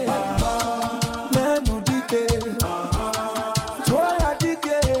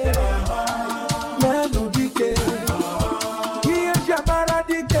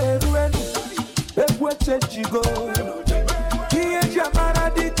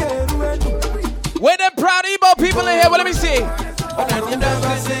 Where the proud Igbo people in here? Well, let me see.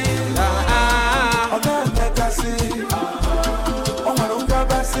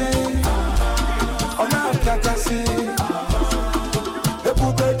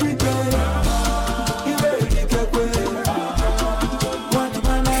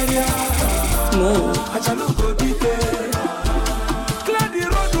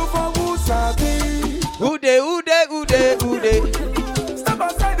 Ude. Step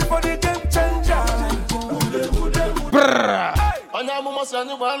aside for the game changer.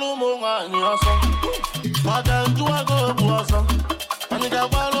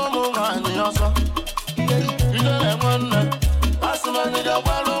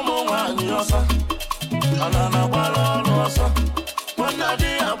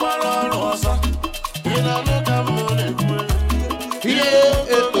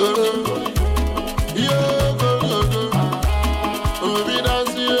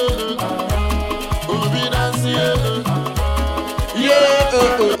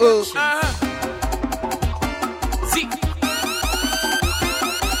 See.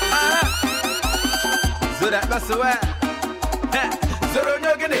 So that's the way. So don't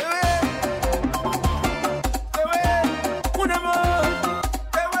you get it?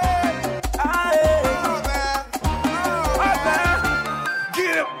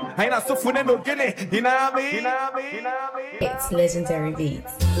 It's legendary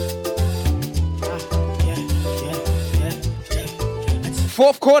beats.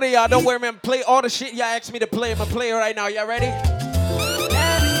 Fourth quarter, y'all. Don't worry, man. Play all the shit y'all asked me to play. I'm gonna play it right now. Y'all ready?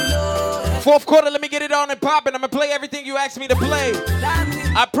 Fourth quarter, let me get it on and popping. I'm gonna play everything you asked me to play.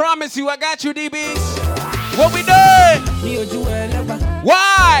 I promise you, I got you, DBs. What we doing?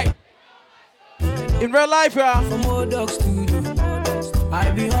 Why? In real life, y'all. I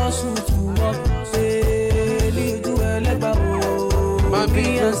be hustle to walk. My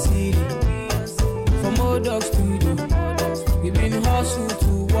BNC from old dog studio. We been hustle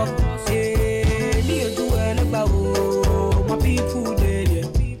to walk. My people dead.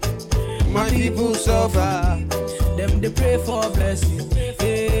 My people suffer. Them they pray for blessing.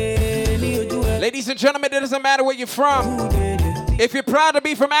 Ladies and gentlemen, it doesn't matter where you're from. If you're proud to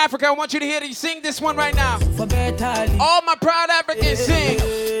be from Africa, I want you to hear you sing this one right now. All my proud Africans sing.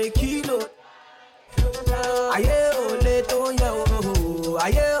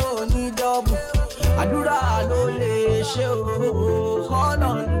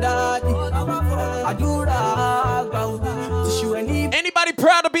 Anybody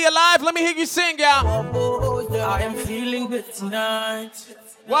proud to be alive? Let me hear you sing, y'all. I am feeling good tonight.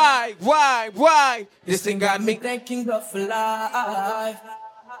 Why? This thing got me thinking of life.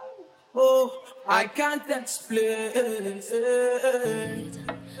 Oh, I can't explain.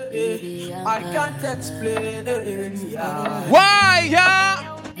 I can't explain. Why,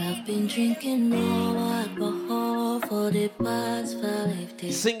 yeah? I've been drinking more alcohol for the past 5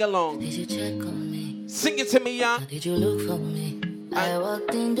 days. Sing along. Did you check on me? Sing it to me, yeah. Did you look for me? I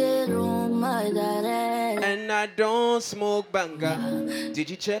walked in the room, my direct. And I don't smoke banga. Did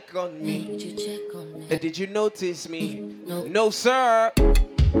you check on me? Did you check on me? Did you notice me? No, sir.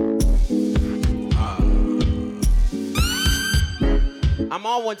 I'm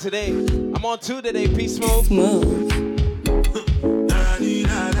on one today. I'm on two today. Psmoov.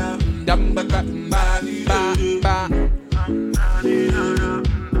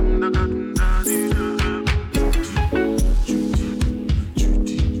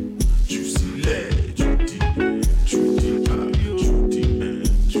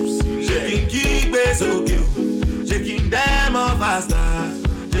 Shaking them all faster.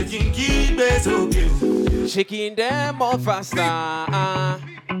 Shaking keep it okay. Shaking them all faster.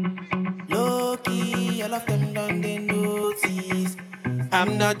 Low key, all of them done they notice.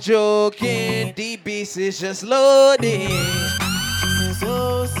 I'm not joking. DBs is just loading. Since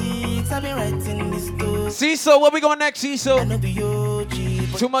 06, I've been writing this story. CISO, where we going next, CISO? I know be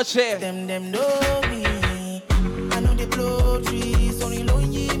OG, too much hair. Them know me. I know they blow trees, only low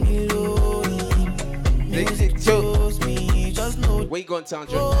me low. Music chose me, just know. Where you going,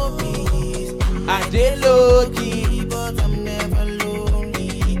 Sandra? I did low key, but I'm never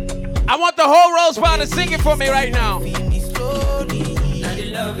lonely. I want the whole Rosebar to sing it for me right now.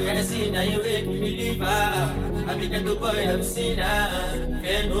 love you, I see now you make me believe I became the boy I've seen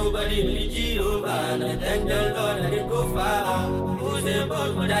Can't nobody really Jehovah. And I thank the Lord I didn't go far. Who's the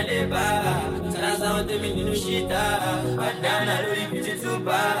boss for that labor? So that's how they make me do shit. But now I don't repeat it too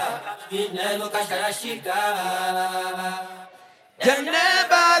bad. It never catch that shit. They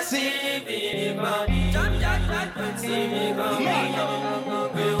never see me coming. See me coming.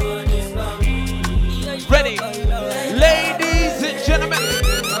 Ready, ladies and gentlemen.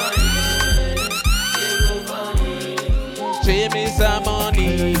 Give me some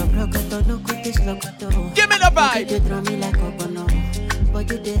money. Give me the vibe.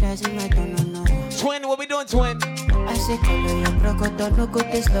 Twin, what we doing, twin?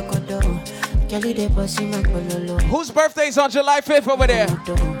 Whose birthday's on July 5th over there?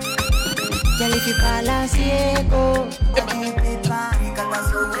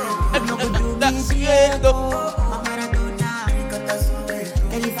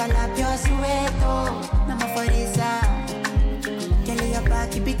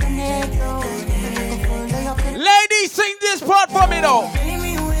 Ladies, sing this part for me though.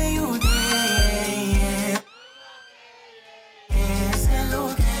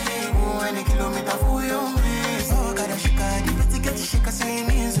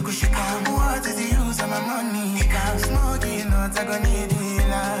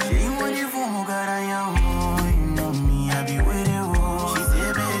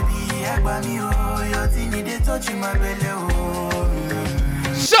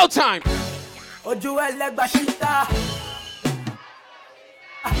 Showtime.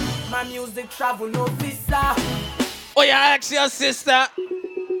 My music travel no visa. Oh yeah, ask your sister.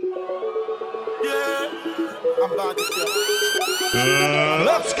 Yeah, I'm about to go.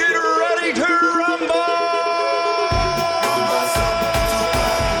 Let's get ready to rumble.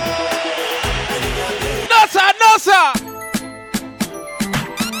 No sir, no sir.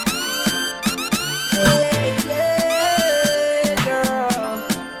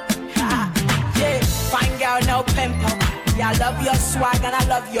 I love your swag and I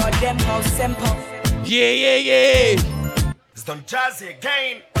love your demo simple. Yeah, yeah, yeah. It's done jazzy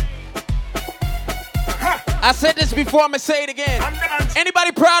again. I said this before, I'ma say it again.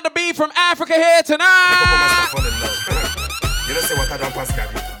 Anybody proud to be from Africa here tonight? You don't say what I don't pass,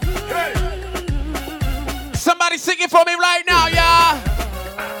 Gabby. Somebody sing it for me right now, y'all.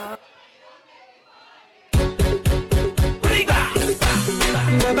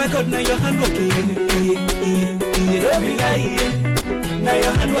 Baba God, now your hand working. Now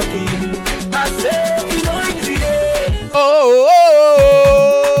your hand working. I say, you know it's easy. Oh.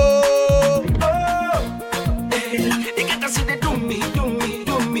 They get to see they do me.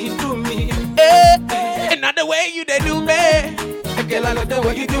 Not the way you they do me. Girl, I love the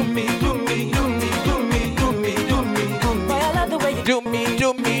way you do me. I love the way you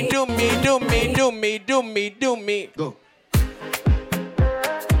do me. Go.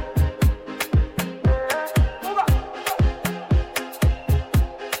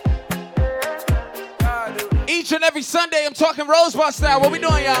 Each and every Sunday, I'm talking Rosebar style. What we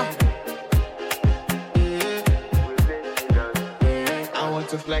doing, y'all? I want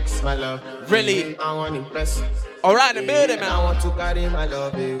to flex my love. Really? I want to impress. All right, in the building, man. I want to carry my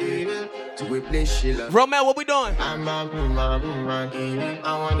love, baby, to a place she loves. Romel, what we doing? I want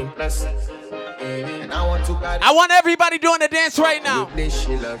to impress. And I want to carry. I want everybody doing the dance right now.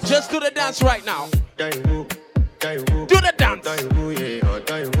 Just do the dance right now. Do the dance. Do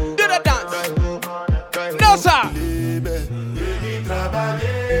the dance. No, sir.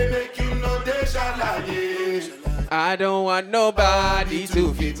 I don't want nobody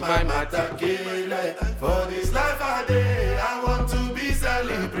to fit my matter. For this life I did, I want to be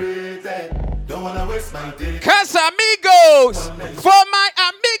celebrated. Don't wanna waste my day. Casamigos for my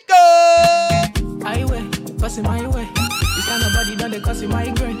amigos. I way, passing my way. This kind of body done they cause you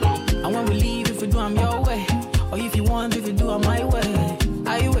migraine. And when we leave, if you do, I'm your way. Or if you want, if you do, I'm my way.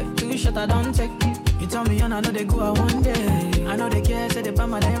 I wait, 2 shot I don't take. You tell me and I know they go out one day. I know they care, say they buy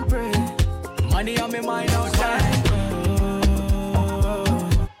my damn pray. Money on me mind outside.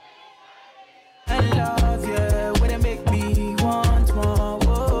 I love you, when they make me want more.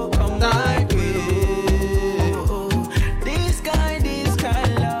 Oh, come night This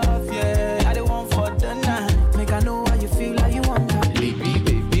kind love, yeah. I don't want for the night. Make I know how you feel, like you want that.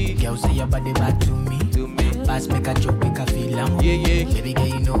 Baby. Girl, say your body back to me. Pass, make a joke, make a feel I'm yeah. Baby girl,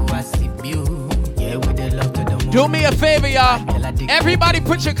 you know I see you. Yeah, with the love to the moon. Do me a favor, y'all. Everybody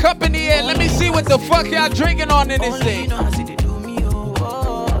put your cup in the air. Let me see what the fuck y'all drinking on in this thing.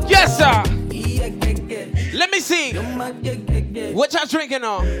 Yes, sir. Let me see. What y'all drinking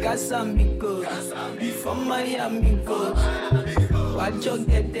on? What you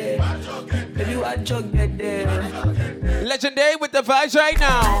get there? Baby, what you get there? Legendary with the vibes right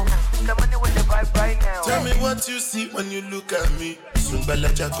now. The money with the vibe right now. Tell me what you see when you look at me. Sungbala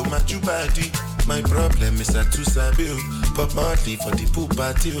Jaco Majubadi. My problem is that too sabi. Pop Marley for the pool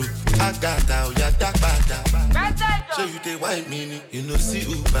party. I got out, ya da bada. Show you the white meaning. You know see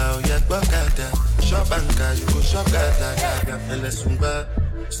Uba, ya bagada. Shop anka, you go shop gada. And let's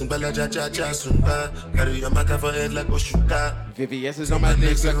Sungbala Jaja Sumba. Carry your maca for head like Oshuka. VVS is on my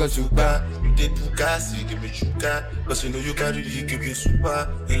legs like a Shuka. You did Bukasi, give me Shuka. Cause you know you carry the give me Sumba.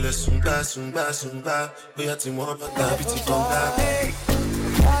 And let's Sumba. We are team one, but now it's Gonga.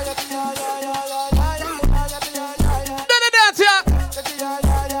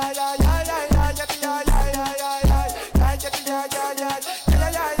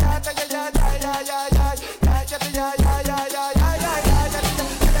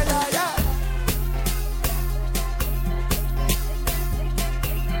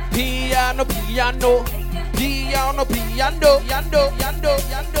 Piano.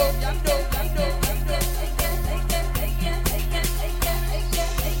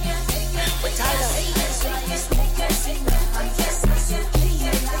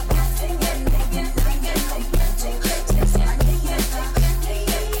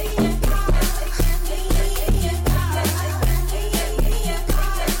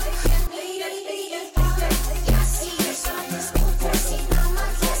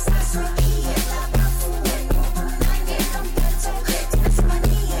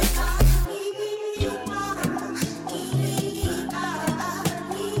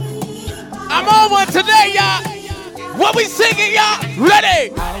 I'm over today, y'all. What we singing, y'all?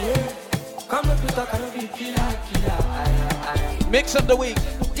 Ready? Mix of the week.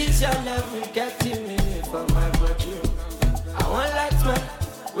 This your level getting me for my body. I want lights, man,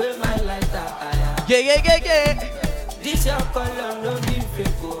 with my lighter. Yeah. This your color, no be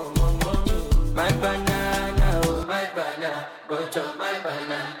fake, oh, my banana, oh, my banana. Got on my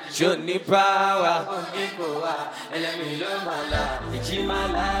banana. Show me power.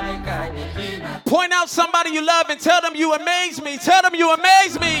 Point out somebody you love and tell them you amaze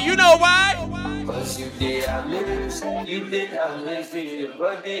me. You know why? Cause you did amazing, your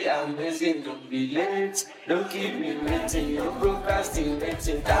body amazing, don't be late, don't keep me waiting, you're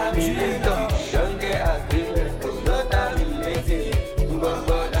procrastinating, time is later, don't get agreement, don't terminating.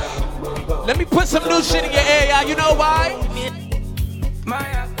 Let me put some new shit in your ear, y'all. You know why? My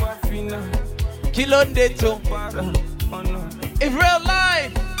aquafina. Kilo Neto. In real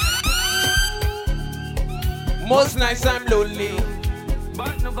life. Most nights I'm lonely.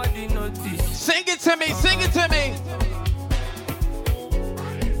 But nobody notice. Sing it to me.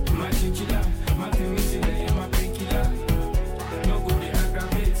 My chinchilla, my peninsula, my painkiller. No good, they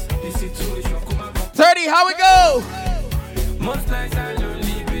aggravate the situation. 30, how it go? Most nights I'm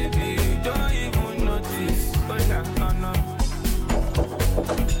lonely, baby. You don't even notice. But no.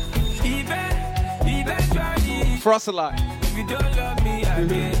 Eventually, Frost a lot. if you don't love me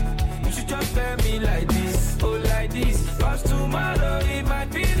again, you should just tell me like this, oh like this. Cause tomorrow if my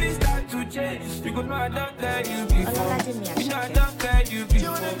feelings start to change, because I don't tell you before. I don't tell you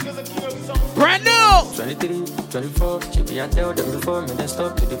before. Brand new. 23, 24, she be and tell them before me, then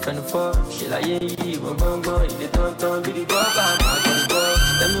stop to defend for. She like, yeah, go, if they don't, be the go back,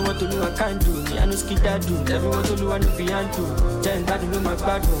 tell me what to do, I can't do, me, I know skid that do, tell me what to do, I know beyond do, then bad know my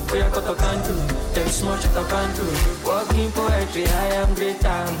bad room, where I got a can do, then small shit I can do, walking poetry, I am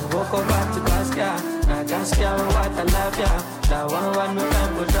greater, walk over to Gaskia, now Gaskia, what I love ya, that one no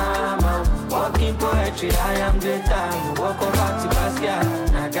time for drama, walking poetry, I am greater, walk over to Gaskia,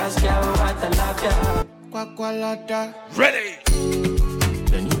 now Gaskia, what I love ya. Ready.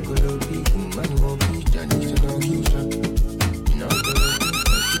 Then you go to big man, go beat, and you don't keep shot. You know,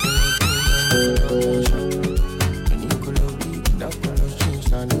 then you go to big, that color change,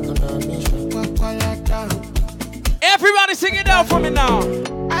 and you gonna be shot. Everybody sing it out for me now.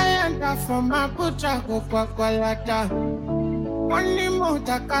 I enter from my butcher, go kwakwalata. Money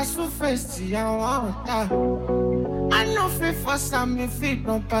motor, kasu festi, I want that. I know fit for some, if it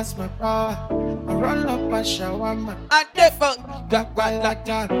don't pass my power. I roll up a shawarma. I never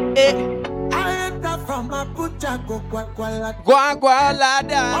kwakwalata. I enter from my butcher, go kwakwalata.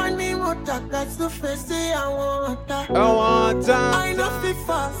 Guagualada. Money motor, kasu festi, I want that. I know fit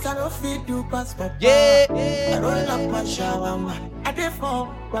fast, I know fit do pass my power. Yeah. I roll up a shawarma. I dey for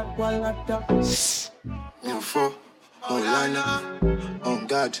kwakwalata. Info, Olana, on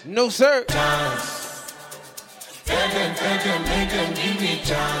God. No, sir. Tell them, make them give me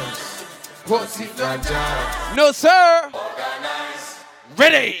chance. What's it fragile? No, sir. Organize.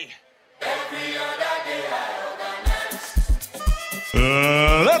 Ready. Every other day I organize.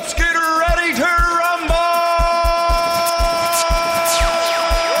 Let's get ready to rumble!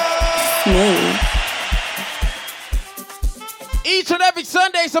 Psmoov. Each and every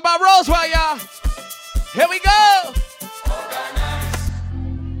Sunday it's about Rosebar, y'all. Here we go.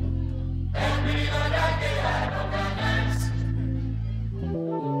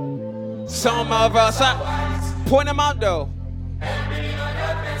 Some of us, point them out though.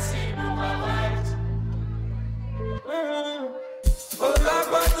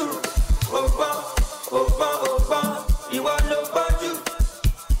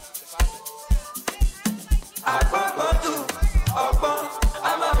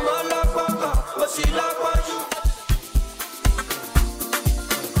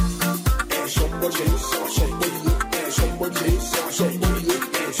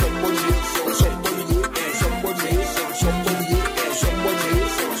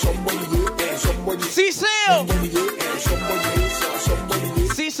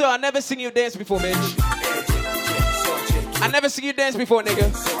 Cecil, I never seen you dance before, bitch. I never seen you dance before,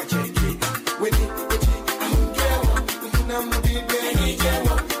 nigga.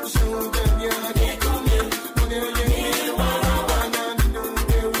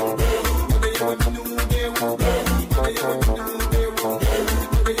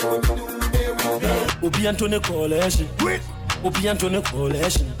 Obi Antone Coalition. Obi Antone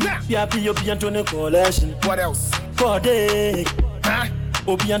Coalition. Yapi Obi Antone Coalition. What else? Corday.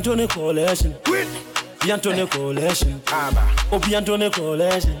 Obi Antone Coalition. Obi Antone Coalition. Obi Antone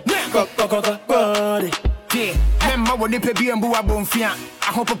Coalition. Corday. Memma woni pe bi embu abonfia.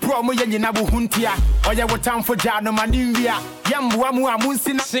 Ahopo pro mo yanyina bo huntia. Oya wo time for jano manimvia. Yambu amu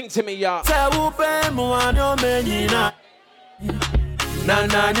amunsina. Sing to me, y'all. Se upe mo ano menyina. Na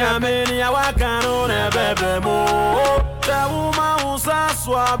na nyameni awakano ne bebe mo.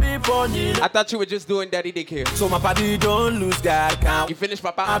 I thought you were just doing daddy daycare. So my body don't lose God count. You finished,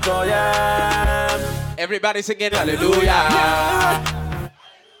 Papa? Everybody singing hallelujah.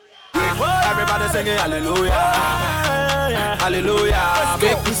 Everybody singing hallelujah. Hallelujah.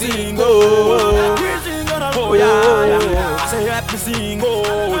 Make me sing, oh. Oh yeah. I say let me sing,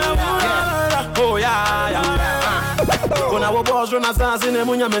 oh. Oh yeah. When I was run as dancing, the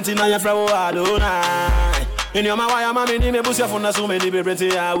munya mentina ya fra Adonai. In your mawaya mami ni me busia funa so many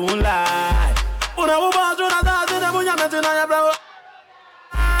baby I won't lie. Una wo ba zo na da de munya mentina ya bro.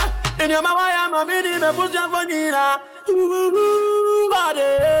 In your mawaya mami ni me busia fonina. Body.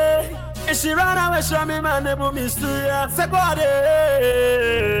 E si rana we show me man ne bu mystery. Se body.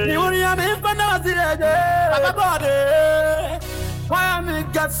 Ni uri me fana wasirege. Body.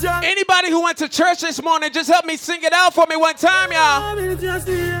 Anybody who went to church this morning, just help me sing it out for me one time, y'all.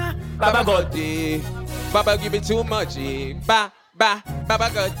 Baba God day. Baba, you be too much, Baba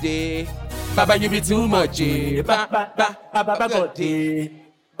God day. Baba, you be too much, Baba God day.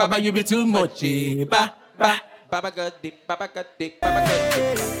 Baba, you be too much, Baba God day. Baba God day. Baba God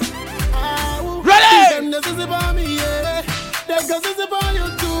day. Ready? Them the is about me, yeah. Them the is about you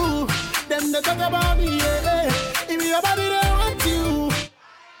too. Them the talk about me, yeah. If your body they want you,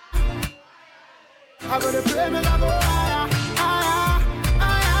 I gotta pray me I go higher, higher,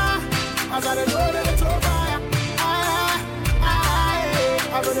 higher. I gotta know that it's over, higher, higher.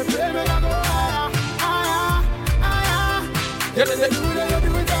 I gotta pray me I go higher, higher,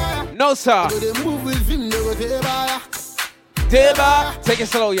 higher. No, sir. Move with him, they go Deba, take it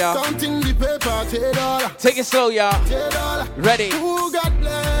slow, y'all. Counting the paper, take it slow, y'all. Ready? Who got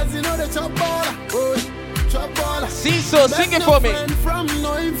blessed, you know the chop baller. Oh, chop baller. Cecil, sing it for me. From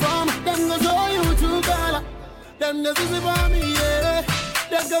knowing from them go show you to dollar. Them the is about me, yeah.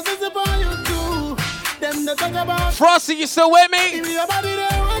 Them the is about you too. Them the talk about Frosty, you still with me? If your body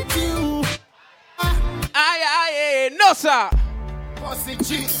they want you. Aye, no, sir. Pussy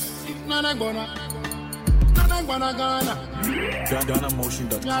cheap, nana gonna. Gana motion.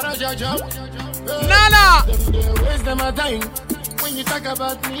 Nana. They waste them a time. When you talk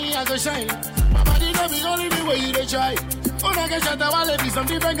about me, I go shine. My body don't be only the way you they try. When I get shot, I wanna be some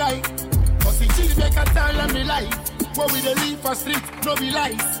different guy. Pussy cheap, make a tell me life. What we they live for street, no be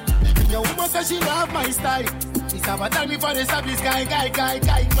lies. Your woman says she love my style. It's about time before they stop this guy, my guy.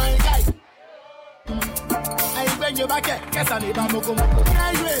 I bring you back here, guess I need a moko.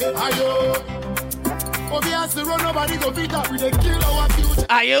 Ayo. Obviously, nobody go beat up with a kill our future.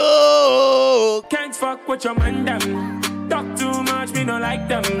 Ayo. Can't fuck with your man, them. Talk too much, me don't like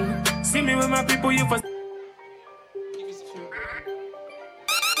them. See me with my people, you first.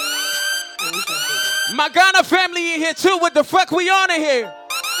 My Ghana family in here too. What the fuck we on in here?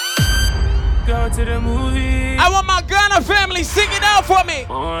 Go to the movie. I want my Ghana family sing it out for me.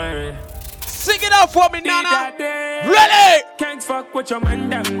 Sing it out for me, Nana. Ready? Can't fuck with your man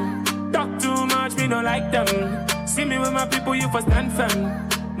them. Talk too much, me no like them. See me with my people, you for stand firm.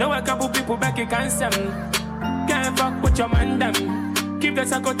 Know a couple people back in cancer. Can't fuck with your man them. Keep the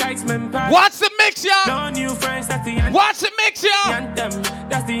circle tight, man. What's the mix, y'all? No new friends, that's the anthem. What's the mix, y'all? Anthem,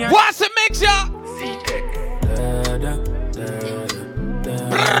 that's the anthem. What's the mix, y'all?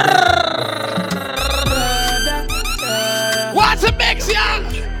 What's the mix,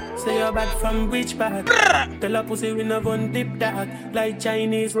 y'all? Say you're back from which part? Tell a pussy we no gun dip dark. Like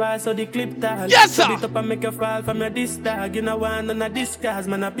Chinese rice or the clip tag. Yes, sir. Put it up and make you fall from your disc tag. You know one on a disguise,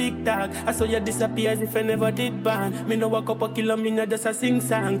 man a big tag. I saw you disappear as if I never did ban. Me no walk up a kilo, me no just a sing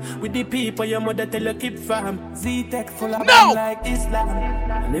song. With the people your mother tell you keep farm. Z-Tech full of no like Islam.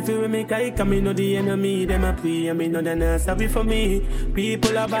 And if you make a come, me know the enemy. Them a pray and me know they not sorry for me.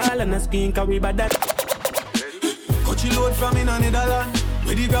 People are ball and a skin carry bad that. Coachy load from in a Netherlands.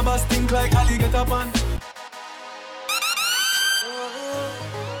 Where the grabbers think like alligator pan.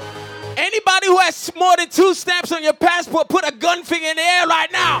 Anybody who has more than 2 stamps on your passport, put a gun finger in the air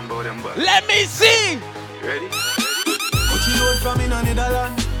right now. Let me see. Ready? Coachy load from in a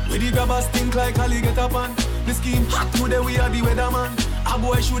Netherlands. Where the grabbers think like alligator pan. The scheme hot today, we are the weatherman. A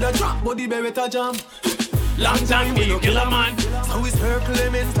boy shoulda drop, but the beretta jam. Long time we no kill a man. So it's her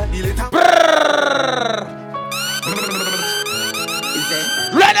claimants like the later.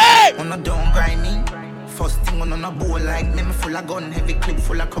 Ready! On a down grinding. First thing on a bowl like me full of gun. Heavy clip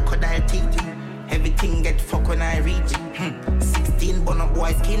full of crocodile teeth. Everything get fuck when I reach. 16 bun up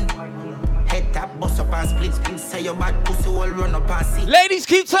boy skin. Head tap, bust up and split. Say your bad pussy will run up and see. Ladies,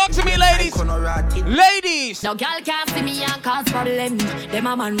 keep talking to me, ladies. Ladies. No girl can't see me and cause problem. Them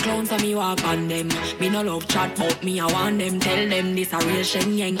a man clown so me walk on them. Me no love chat but me I want them. Tell them this a real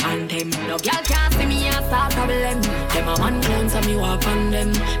Shen Yang anthem. No girl can't see me and start problem. Them a man clown so me walk on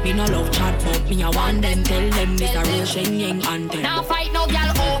them. Me no love chat but me I want them. Tell them this a real Shen Yang anthem. Now fight no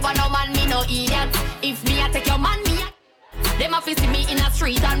girl over no man, me no idiot. If me I take your man, me them a see me in a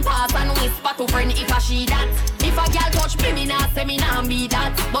street and pass and whisper to friend if I she that. If a girl touch me, me nah say me nah be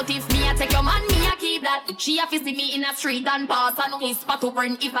that. But if me a take your man, me a keep that. She a see me in a street and pass and whisper to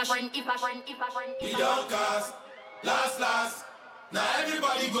friend if I friend. We don't cast, last. Now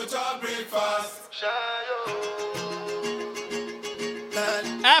everybody go to breakfast.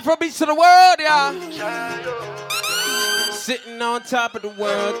 Afrobeats to the world, y'all. Sitting on top of the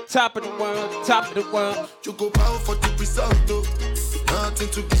world, top of the world, top of the world. You go power for the result, though. Nothing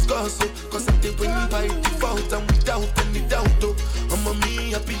to discuss, oh. Cause I did win by default and without any doubt, though. I'm a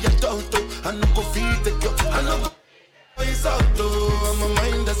me happy adult, though. I no go feed the girl, I no go it's out, though. I'm a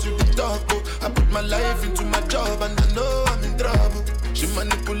mind that's you the talk, oh. I put my life into my job and I know I'm in trouble. She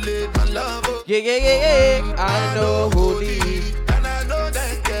manipulate my love, oh. Yeah. I know who need. And I know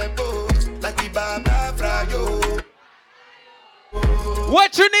that get both. Like the Baba Frayo.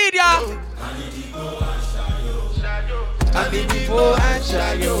 What you need, y'all? I need people and Shayo. I need people and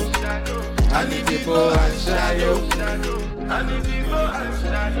Shayo. I need people and Shayo. I need people and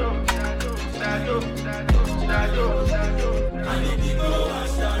Shayo. I need people and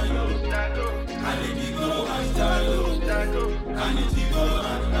Shayo. I need people and Shayo. I need people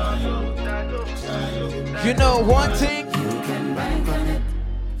and Shayo. You know one thing? You can bank on it.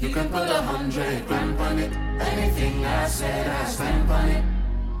 You can put 100 grand on it. Anything I said, I stand on it.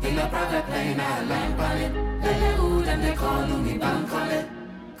 In a private plane, I land on it. They hood and they call me bank on it.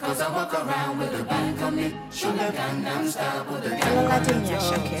 Cause I walk around with a bank on me. Shoot a Gangnam Style with a gang on it.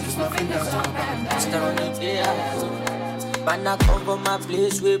 Just my fingers up and down. Man, I cover my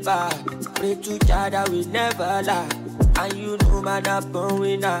place way back. Pray to God that we never lie. And you know man, I'm born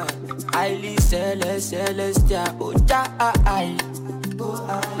winner. Highly celestial. Oh, die.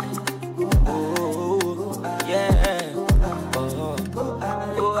 Yeah.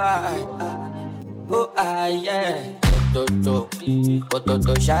 Yeah.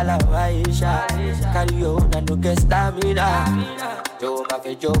 Toto shalawaisha. Carry on and no get stamina. Yo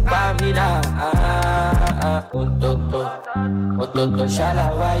mafe yo pamina. Toto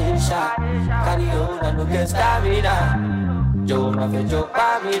shalawaisha. Carry on and no get stamina. Yo mafe yo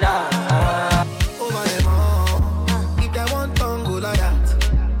pamina. Over them all. If they want tongue like that,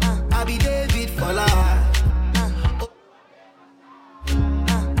 I be David for life.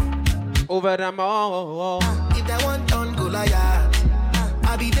 Over them all. If they want tongue Goliath,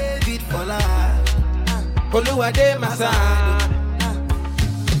 I be David for life. Oluwa de Masa.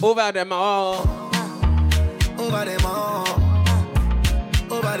 Over them all. Over them all.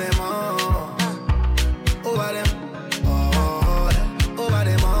 Over them all. Over them all. Over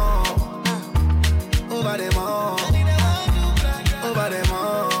them all. Over them all. Over them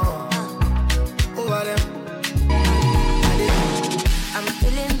all. Over them.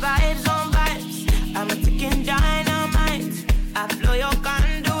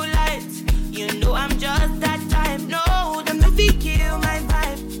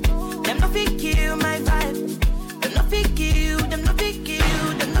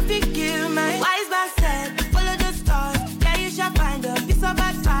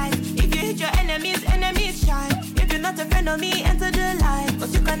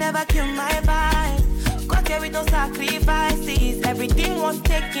 sacrifices. Everything was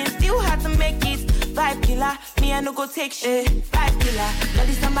taken, still had to make it. Vibe killer, me I no go take shit. Vibe killer,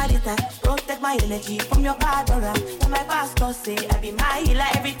 bloody somebody that protect my energy from your bad aura. So my pastor say I be my healer,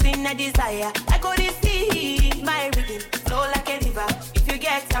 everything I desire. I go to see my rhythm flow like a river. If you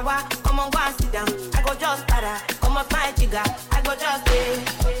get sour, come on go and sit down. I go just para, come up my jigger. I go just stay.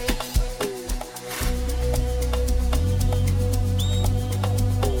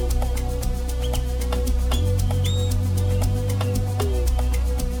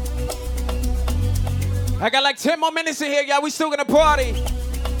 I got like 10 more minutes in here, y'all. We still gonna party.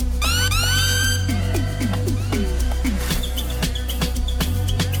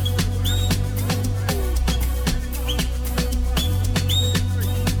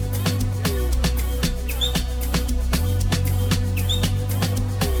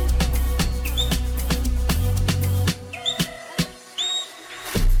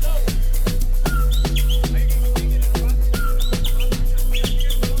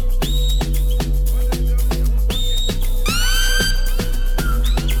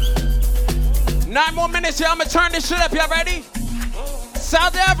 More minutes here, I'ma turn this shit up, y'all ready?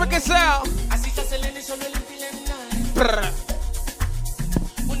 South Africa sound.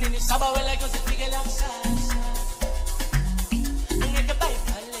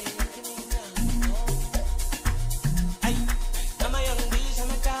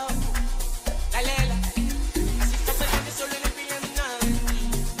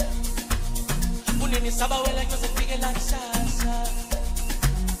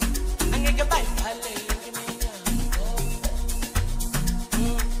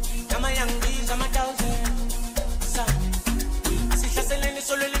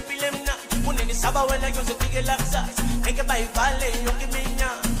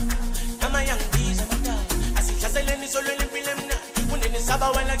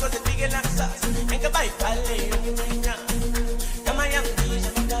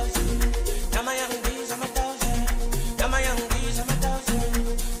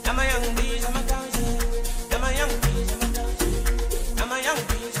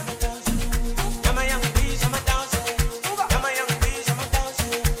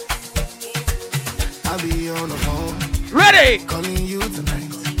 Calling you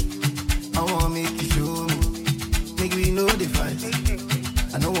tonight. I wanna make you show me. Make we know the fight.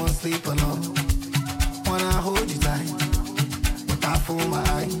 I don't wanna sleep alone. Wanna hold you tight. But I fool my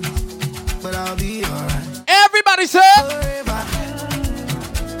eyes. But I'll be alright. Everybody say forever.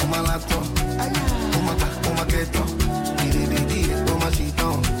 On my laptop. On my keto. On my sheet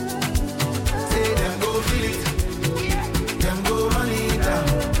on. Say them go feel it. Them go run it down.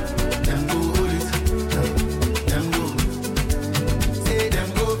 Them go hold it. Them go. Say them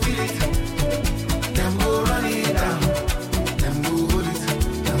go feel it. Them go run it down. Them go hold it.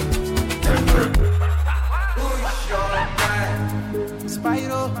 Them go. Push your back.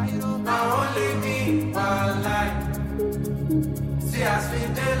 Spyro. Now only me one life. See us fit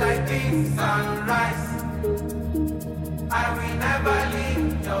there like this sunrise. I will never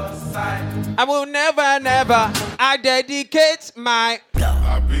leave your side. I will never, never. I dedicate my.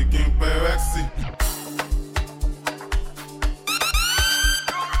 I begin Perexy.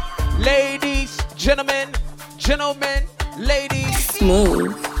 Ladies, gentlemen, ladies.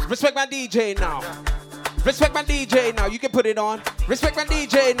 Psmoov. Respect my DJ now. Respect my DJ now. You can put it on. Respect my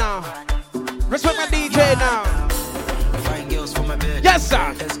DJ now. Respect my DJ now. Fine girls for my bed. Yes,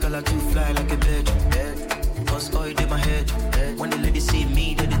 sir. Escalate to fly like a bird. Cause oil in my head. When the ladies see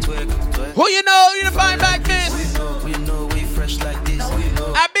me, they twerk. Who you know? You define like this. We know we fresh like this.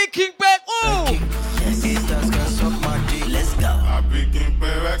 I be King Back. Ooh. Let's go. I begin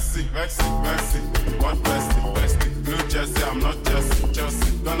Perexy. What bestie? Blue Jersey, I'm not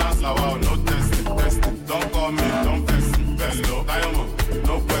Chelsea. Don't ask how, no testing. Don't call me, don't vex me. Hello, Diamond,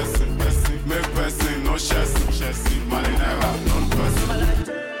 no person. Make person, no chassis. Marinera, non-person.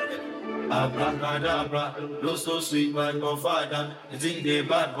 Abracadabra, look so sweet, my godfather. You think they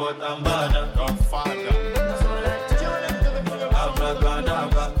bad, but I'm bad. Godfather.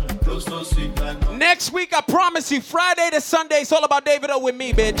 Abracadabra, look so sweet, my godfather. Next week, I promise you, Friday to Sunday, it's all about David O with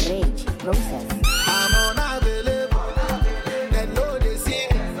me, bitch. I'm unavailable. They know they see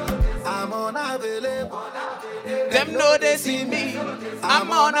me. I'm unavailable. Them know they see me.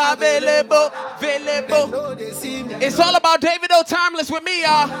 I'm unavailable. It's all about David O Timeless with me,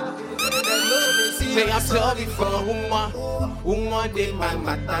 y'all. Say I'm sorry for woman, they my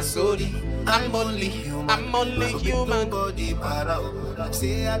matter sorry. I'm only human. Body para.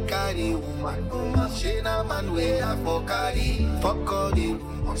 Say I carry woman. She na man way I for carry. Fuck all the.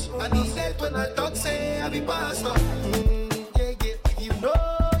 I need that when I talk say I be pastor. You know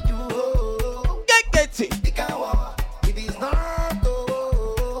you. Dirty. If it's not,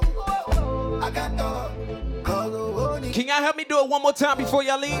 I got Can y'all help me do it one more time before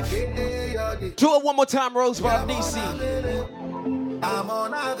y'all leave? Do it one more time, Rosebar, DC. I'm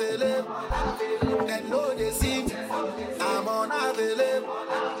unavailable. Them know they see me. I'm unavailable.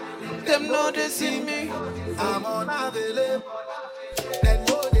 Them know they see me. I'm unavailable. Them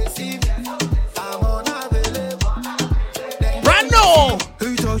know they see me. I'm unavailable. Brando!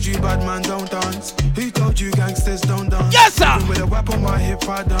 Who told you bad man don't dance? Who told you gangsters don't dance? Yes, sir! Even with a whip on my hip,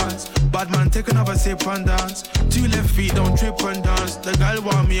 I dance. Bad man, take another sip and dance. 2 left feet, don't trip and dance. The girl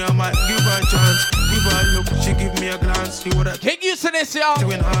want me, I might give her a chance. Give her a look, she give me a glance. You woulda get used to this, y'all.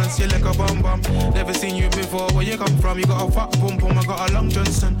 To enhance, you like a bum bum. Never seen you before, where you come from? You got a fat pum pum, I got a long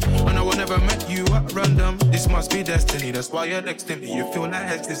Johnson. And I will never met you at random. This must be destiny, that's why you're next to me. You feel like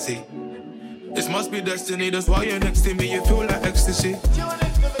ecstasy. This must be destiny, that's why you're next to me. You feel like ecstasy.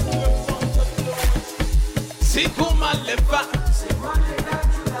 See who my liver.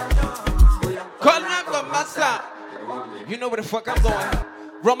 Call me from my side. You know where the fuck I'm going.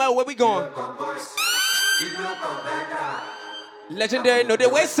 Romeo, where we going? Legendary, know the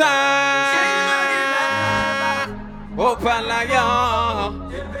west side. Open like y'all.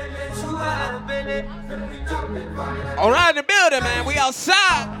 All right, in the building, man. We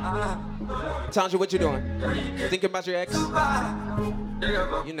outside. Tanja, what you doing? Thinking about your ex?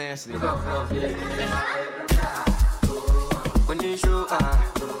 You nasty.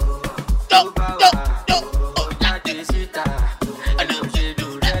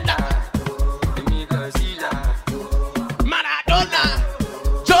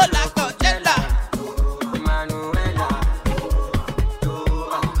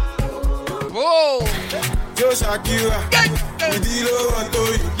 Shakira, Idilo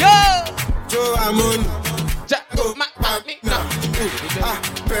Antoy, Joe Amon, Jaco, Mamina,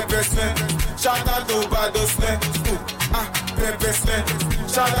 Pepe Snap, shout out to Bado Snap, Pepe Snap,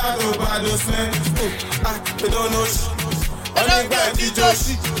 shout out to Bado Snap, they don't know only by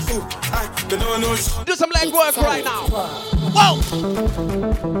Joshi, they don't know do some leg work right now. Whoa!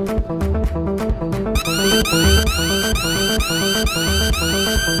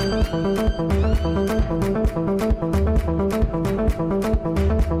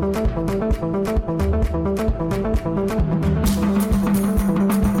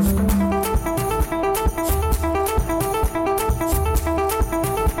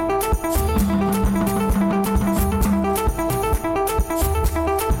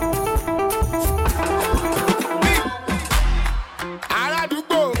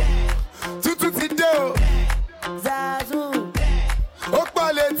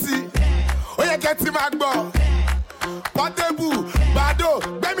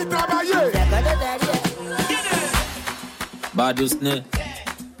 Bado snare,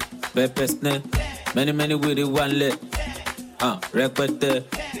 Pepe snare, many with it one leg. Repete,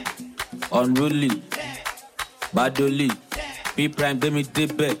 unruly, Badoli, P prime, demi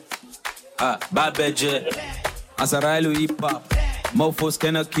debate. Babeje, Asarailu hip hop, mofos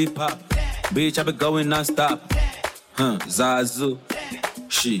cannot keep up. Bitch, I be going non-stop. Zazu,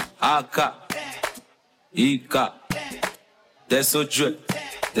 she, Aka, Ika, that's so drip.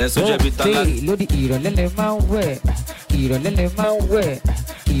 That's so drip. Lodi irolele man we, irolele man we,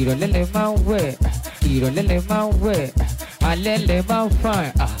 irolele man we, irolele man we, alele man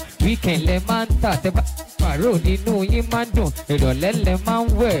fine. Weekend le man ta te ba paro nínú yín man dùn. Ìrọ̀lẹ́ le man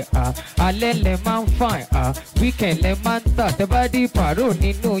we, alẹ́ le man fine. Weekend le man ta te ba di paro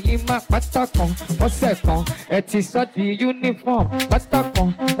nínú yín man pátá kan ọ̀sẹ̀ kan. Ẹ ti sọ di uniform pátá kan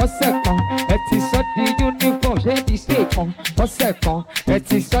ọ̀sẹ̀ kan. Ẹ ti sọ di uniform ṣé di ṣe kan ọ̀sẹ̀ kan. Ẹ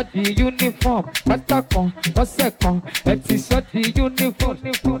ti sọ di uniform pátá kan ọ̀sẹ̀ kan. Ẹ ti sọ di uniform.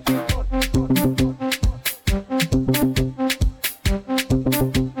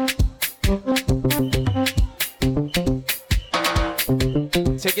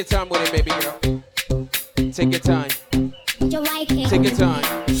 Take your time with it, baby girl. Take your time. Take your time.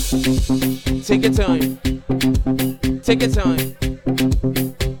 Take your time. Take your time.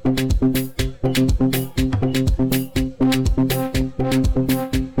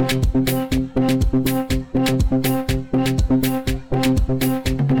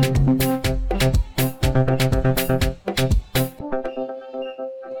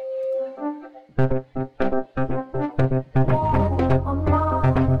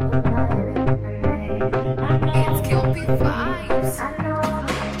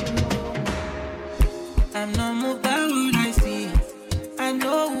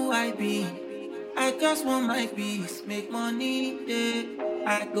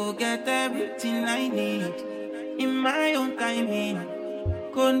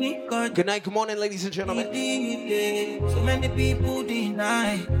 Good night, good morning, ladies and gentlemen. So many people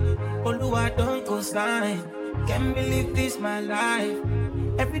deny. Oluwa don't go sign. Can't believe this my life.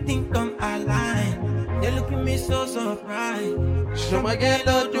 Everything come align. They look at me so surprised. Show my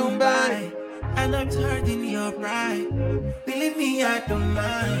girl Dubai. I know it's hurting your pride. Believe me, I don't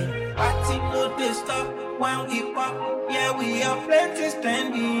mind. Party no they stop when we pop. Yeah, we have plenty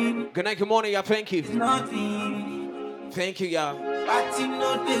spending. Good night, good morning, y'all. Thank you. Nothing. Thank you, y'all. Party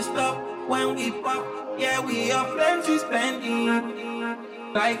no they stop when we pop. Yeah, we have plenty spending.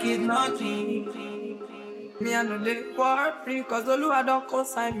 Like it's nothing. Me, I know they war free, cause Oluwa don't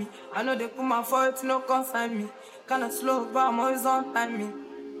consign me. I know they put my foot, no consign me. Kinda slow, but I'm always on time me.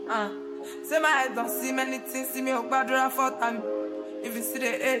 Say my eyes don't see many things, see me up bad for time. If you see the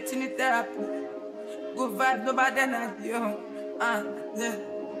hate, you need therapy. Good vibe, nobody not you. Yeah.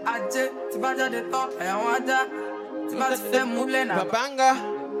 Aje, Tibaja the top, I want that. Tibaja the mule na. Babanga.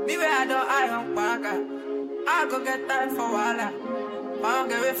 Me where I don't, I don't paraka. I go get time for wala. I don't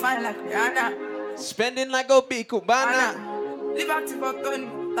get fine like Rihanna. Spending like a big Cubana. Liberty for Tony.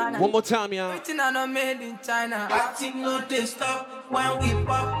 One more time, y'all. Everything I know made in China. Party no they stop when we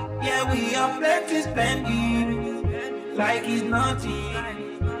pop. Yeah, we have plenty spending. Like it's nothing.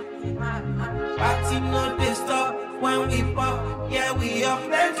 Party no they stop when we pop. Yeah, we have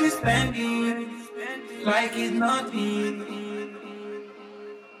plenty spending. Like it's nothing.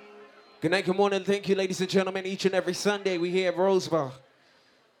 Good night, good morning. Thank you, ladies and gentlemen. Each and every Sunday we here at Rosebar.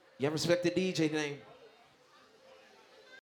 You respect the DJ name.